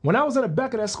car. When I was in the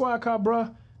back of that squad car,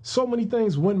 bruh, so many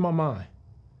things went in my mind.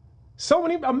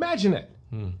 Imagine that.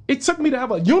 It took me to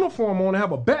have a uniform on, to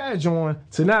have a badge on,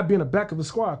 to not be in the back of a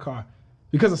squad car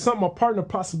because of something my partner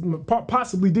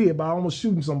possibly did by almost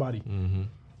shooting somebody.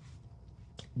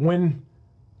 When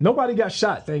nobody got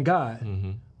shot, thank God.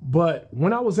 But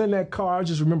when I was in that car, I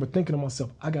just remember thinking to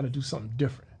myself, I got to do something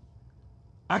different.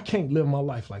 I can't live my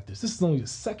life like this. This is only the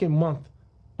second month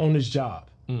on this job.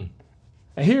 And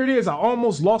here it is, I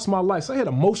almost lost my life. So I had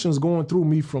emotions going through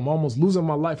me from almost losing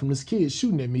my life from this kid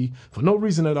shooting at me for no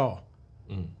reason at all.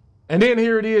 And then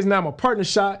here it is, now my partner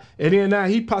shot, and then now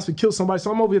he possibly killed somebody.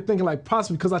 So I'm over here thinking like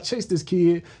possibly because I chased this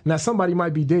kid, now somebody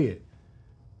might be dead.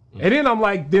 And then I'm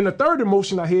like, then the third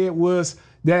emotion I had was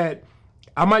that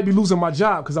I might be losing my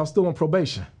job because I was still on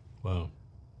probation. Wow.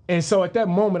 And so at that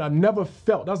moment, I never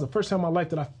felt, that was the first time in my life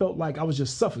that I felt like I was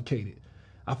just suffocated.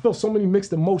 I felt so many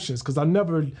mixed emotions because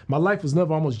my life was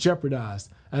never almost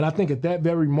jeopardized. And I think at that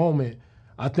very moment,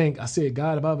 I said,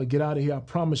 God, if I ever get out of here, I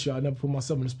promise you I'll never put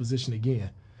myself in this position again.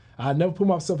 I never put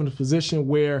myself in a position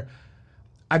where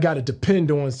I got to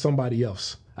depend on somebody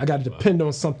else. I got to depend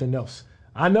on something else.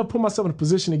 I never put myself in a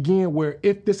position again where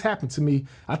if this happened to me,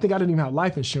 I think I didn't even have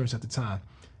life insurance at the time.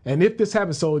 And if this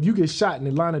happens, so if you get shot in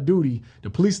the line of duty, the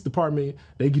police department,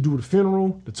 they could do the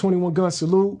funeral, the 21 gun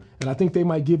salute, and I think they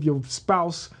might give your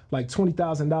spouse like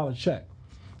 $20,000 check.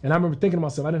 And I remember thinking to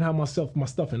myself, I didn't have my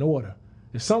stuff in order.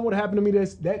 If something would have happened to me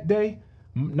that day,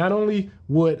 not only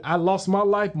would I lost my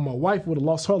life, but my wife would have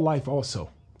lost her life also.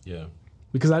 Yeah.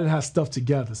 Because I didn't have stuff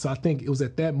together. So I think it was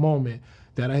at that moment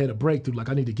that I had a breakthrough, like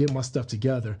I need to get my stuff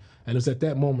together. And it was at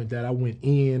that moment that I went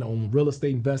in on real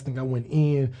estate investing. I went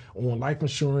in on life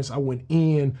insurance. I went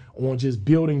in on just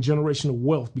building generational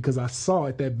wealth because I saw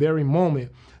at that very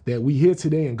moment that we here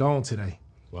today and gone today.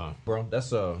 Wow. Bro,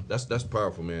 that's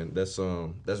powerful, man. That's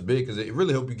big because it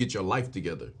really helped you get your life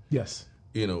together. Yes.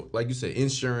 You know, like you said,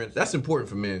 insurance, that's important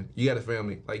for men. You got a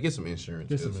family, like get some insurance.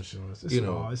 Get some insurance. It's,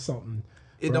 it's something.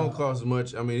 It don't cost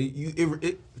much. I mean,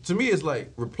 to me, it's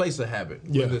like replace a habit.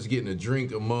 Yeah. Whether it's getting a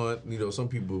drink a month, some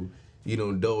people,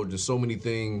 indulge in so many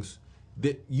things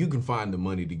that you can find the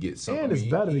money to get something. And it's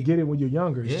better to get it when you're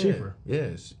younger. It's cheaper.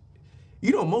 Yes.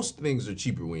 Most things are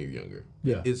cheaper when you're younger.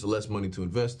 Yeah. It's less money to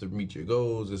invest to meet your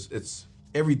goals. It's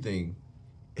everything.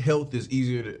 Health is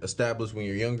easier to establish when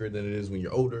you're younger than it is when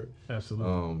you're older.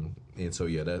 Absolutely. And so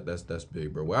that's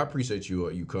big, bro. Well, I appreciate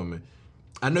you coming.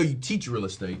 I know you teach real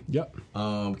estate. Yep.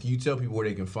 Can you tell people where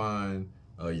they can find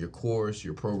your course,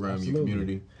 your program, Absolutely. your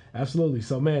community? Absolutely.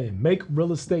 So, man,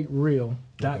 makerealestatereal.com.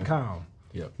 Okay.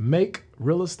 Yep.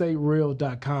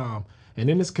 Makerealestatereal.com. And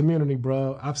in this community,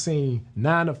 bro, I've seen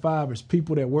 9-to-5ers,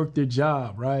 people that work their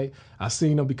job, right? I've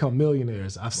seen them become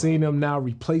millionaires. I've seen them now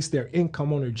replace their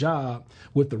income on their job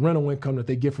with the rental income that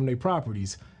they get from their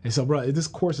properties. And so, bro, this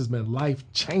course has been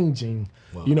life-changing,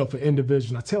 for individuals.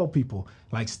 And I tell people,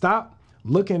 like, stop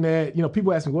looking at,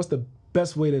 people ask me, what's the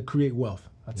best way to create wealth?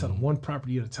 I tell them one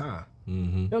property at a time.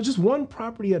 Just one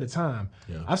property at a time.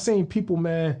 Yeah. I've seen people,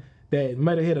 man, that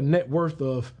might have hit a net worth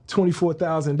of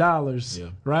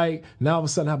 $24,000, right? Now all of a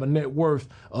sudden have a net worth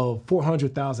of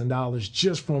 $400,000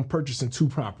 just from purchasing 2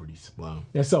 properties. Wow.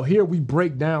 And so here we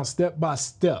break down step by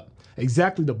step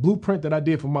exactly the blueprint that I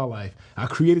did for my life. I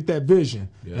created that vision,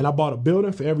 and I bought a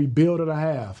building for every bill that I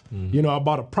have. I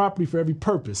bought a property for every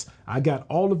purpose. I got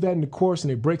all of that in the course,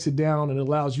 and it breaks it down and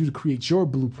allows you to create your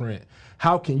blueprint.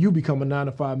 How can you become a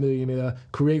 9-to-5 millionaire,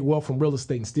 create wealth from real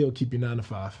estate, and still keep your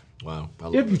 9-to-5? Wow.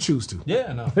 If you choose to.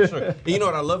 Yeah, no, for sure. And you know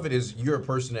what I love it is you're a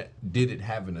person that did it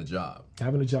having a job.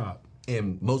 Having a job.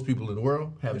 And most people in the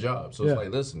world have jobs. So it's like,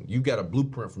 listen, you got a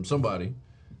blueprint from somebody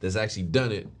that's actually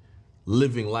done it,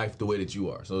 living life the way that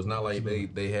you are. So it's not like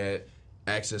they had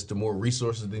access to more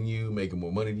resources than you, making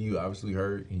more money than you. Obviously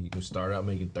heard, and you can start out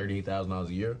making $38,000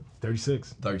 a year.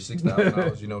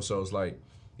 $36,000, so it's like,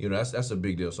 that's a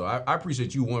big deal. So I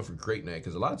appreciate you, one, for creating that,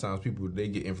 because a lot of times people, they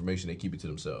get information, they keep it to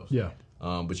themselves. Yeah.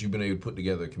 But you've been able to put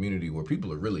together a community where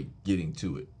people are really getting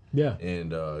to it. Yeah.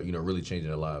 And, really changing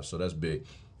their lives. So that's big.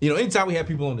 Anytime we have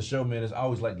people on the show, man, I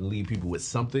always like to leave people with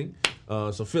something.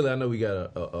 So Philly, I know we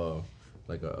got a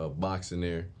box in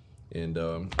there. And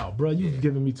bro, you've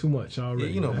given me too much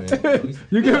already. Yeah, man.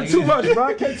 You're giving too much, bro.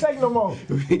 I can't take no more.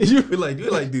 You like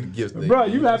do the gift thing. Bro,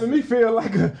 you having me feel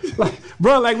like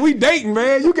we dating,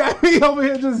 man. You got me over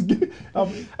here just.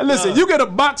 Listen, you get a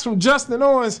box from Justin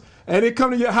Owens, and it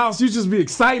come to your house. You just be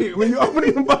excited when you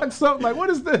open the box up. Like, what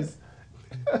is this?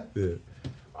 Yeah.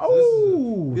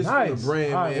 Oh, this nice. Is for the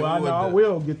brand, all right, man. well, I know I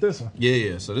will get this one.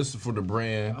 Yeah. So this is for the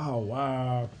brand. Oh,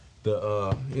 wow. I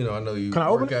know you Can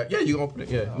I work open out. Yeah, you can open it.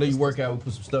 Yeah, I know you work out. We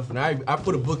put some stuff in there. I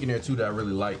put a book in there too that I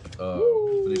really like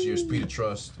for this year's Speed of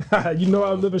Trust. You know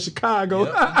I live in Chicago.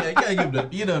 Yeah, you gotta give the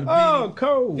the beanie. Oh,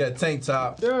 cool. You got a tank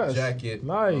top, Yes. jacket,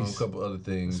 Nice. a couple other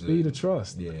things. Speed of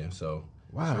Trust. Yeah, so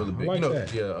Wow, it's really big. I like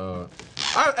that. Yeah,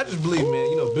 I just believe,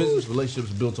 man. Business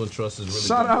relationships built on trust is really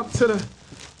Shout good. out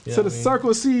to the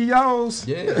circle of CEOs.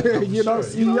 Yeah,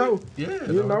 CEO.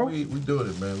 Yeah, we doing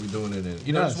it, man. We doing it,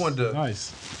 and I just wanted to.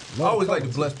 Nice. I always like to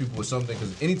bless people with something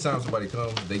because anytime somebody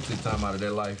comes, they take time out of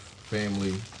their life,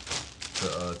 family,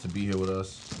 to be here with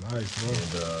us. Nice, bro.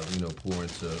 And pour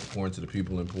into the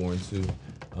people and pour into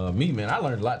me, man. I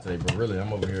learned a lot today, bro. Really,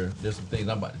 I'm over here. There's some things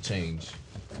I'm about to change.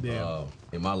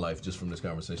 In my life just from this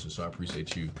conversation, so I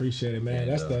appreciate you. Appreciate it, man.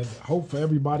 And, that's the hope for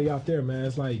everybody out there, man.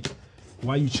 It's like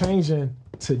while you changing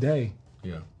today,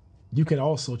 you can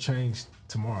also change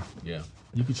tomorrow. Yeah.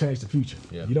 You can change the future.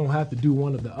 Yeah. You don't have to do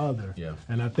one or the other. Yeah.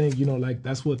 And I think, like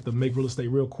that's what the Make Real Estate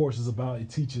Real course is about. It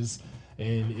teaches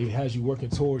and it has you working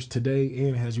towards today and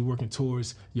it has you working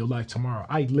towards your life tomorrow.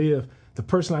 The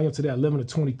person I am today, I live in a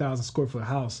 20,000 square foot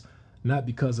house, not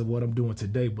because of what I'm doing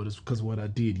today, but it's because of what I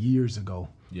did years ago.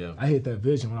 Yeah. I had that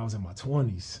vision when I was in my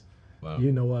 20s,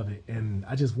 of it. And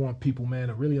I just want people, man,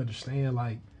 to really understand,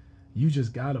 like, you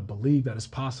just got to believe that it's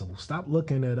possible. Stop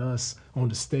looking at us on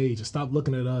the stage and stop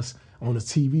looking at us on the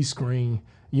TV screen,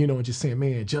 and just saying,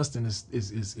 man, Justin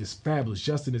is fabulous.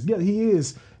 Justin is,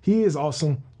 he is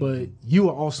awesome, but you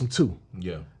are awesome too.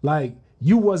 Yeah. Like,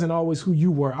 you wasn't always who you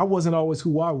were. I wasn't always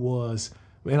who I was.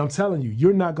 And I'm telling you,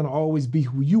 you're not going to always be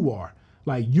who you are.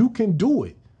 Like, you can do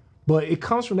it, but it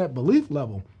comes from that belief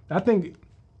level. I think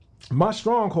my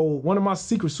stronghold, one of my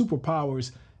secret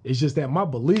superpowers is just that my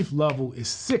belief level is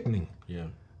sickening. Yeah.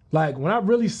 Like, when I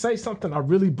really say something, I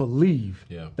really believe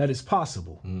that it's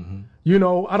possible. Mm-hmm.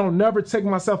 I don't never take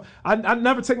myself, I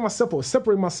never take myself or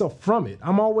separate myself from it.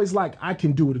 I'm always like, I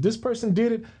can do it. If this person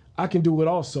did it, I can do it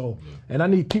also. Yeah. And I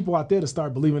need people out there to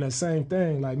start believing that same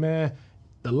thing. Like, man,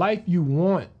 the life you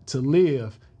want to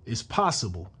live is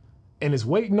possible. And it's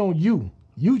waiting on you.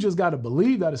 You just got to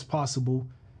believe that it's possible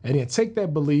and then take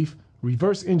that belief,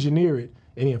 reverse engineer it,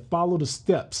 and then follow the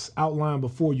steps outlined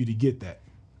before you to get that.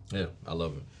 Yeah, I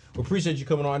love it. We appreciate you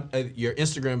coming on. Your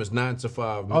Instagram is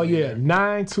 9to5 Millionaire. Oh, yeah,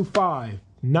 9to5.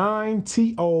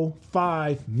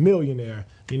 9to5 Millionaire.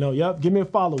 Give me a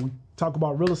follow. We talk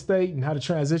about real estate and how to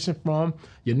transition from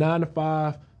your 9 to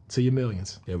 5 to your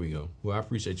millions. There we go. Well, I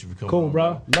appreciate you for coming on. Cool,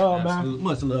 bro. Love, man.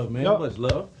 Much love, man. Yep. Much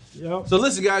love. Yep. So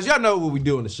listen, guys, y'all know what we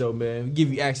do on the show, man. We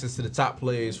give you access to the top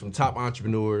plays from top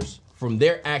entrepreneurs, from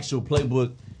their actual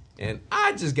playbook. And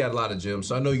I just got a lot of gems,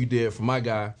 so I know you did. For my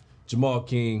guy, Jemal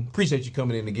King, appreciate you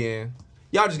coming in again.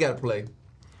 Y'all just got to play.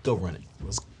 Go run it.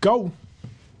 Let's go.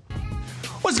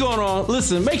 What's going on?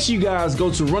 Listen, make sure you guys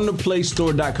go to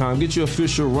runtheplaystore.com. Get your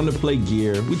official Run the Play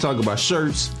gear. We talk about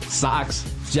shirts, socks,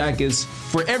 jackets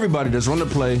for everybody that's Run the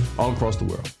Play all across the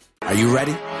world. Are you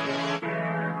ready?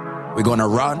 We're gonna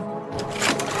run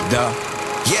the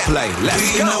play. Let's go. Do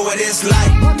you know what it's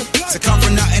like to come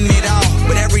from nothing at all?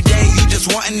 But every day you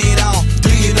just wanting it all. Do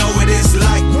you know what it's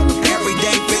like? Every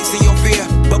day facing your fear,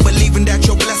 but believing that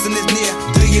your blessing is near.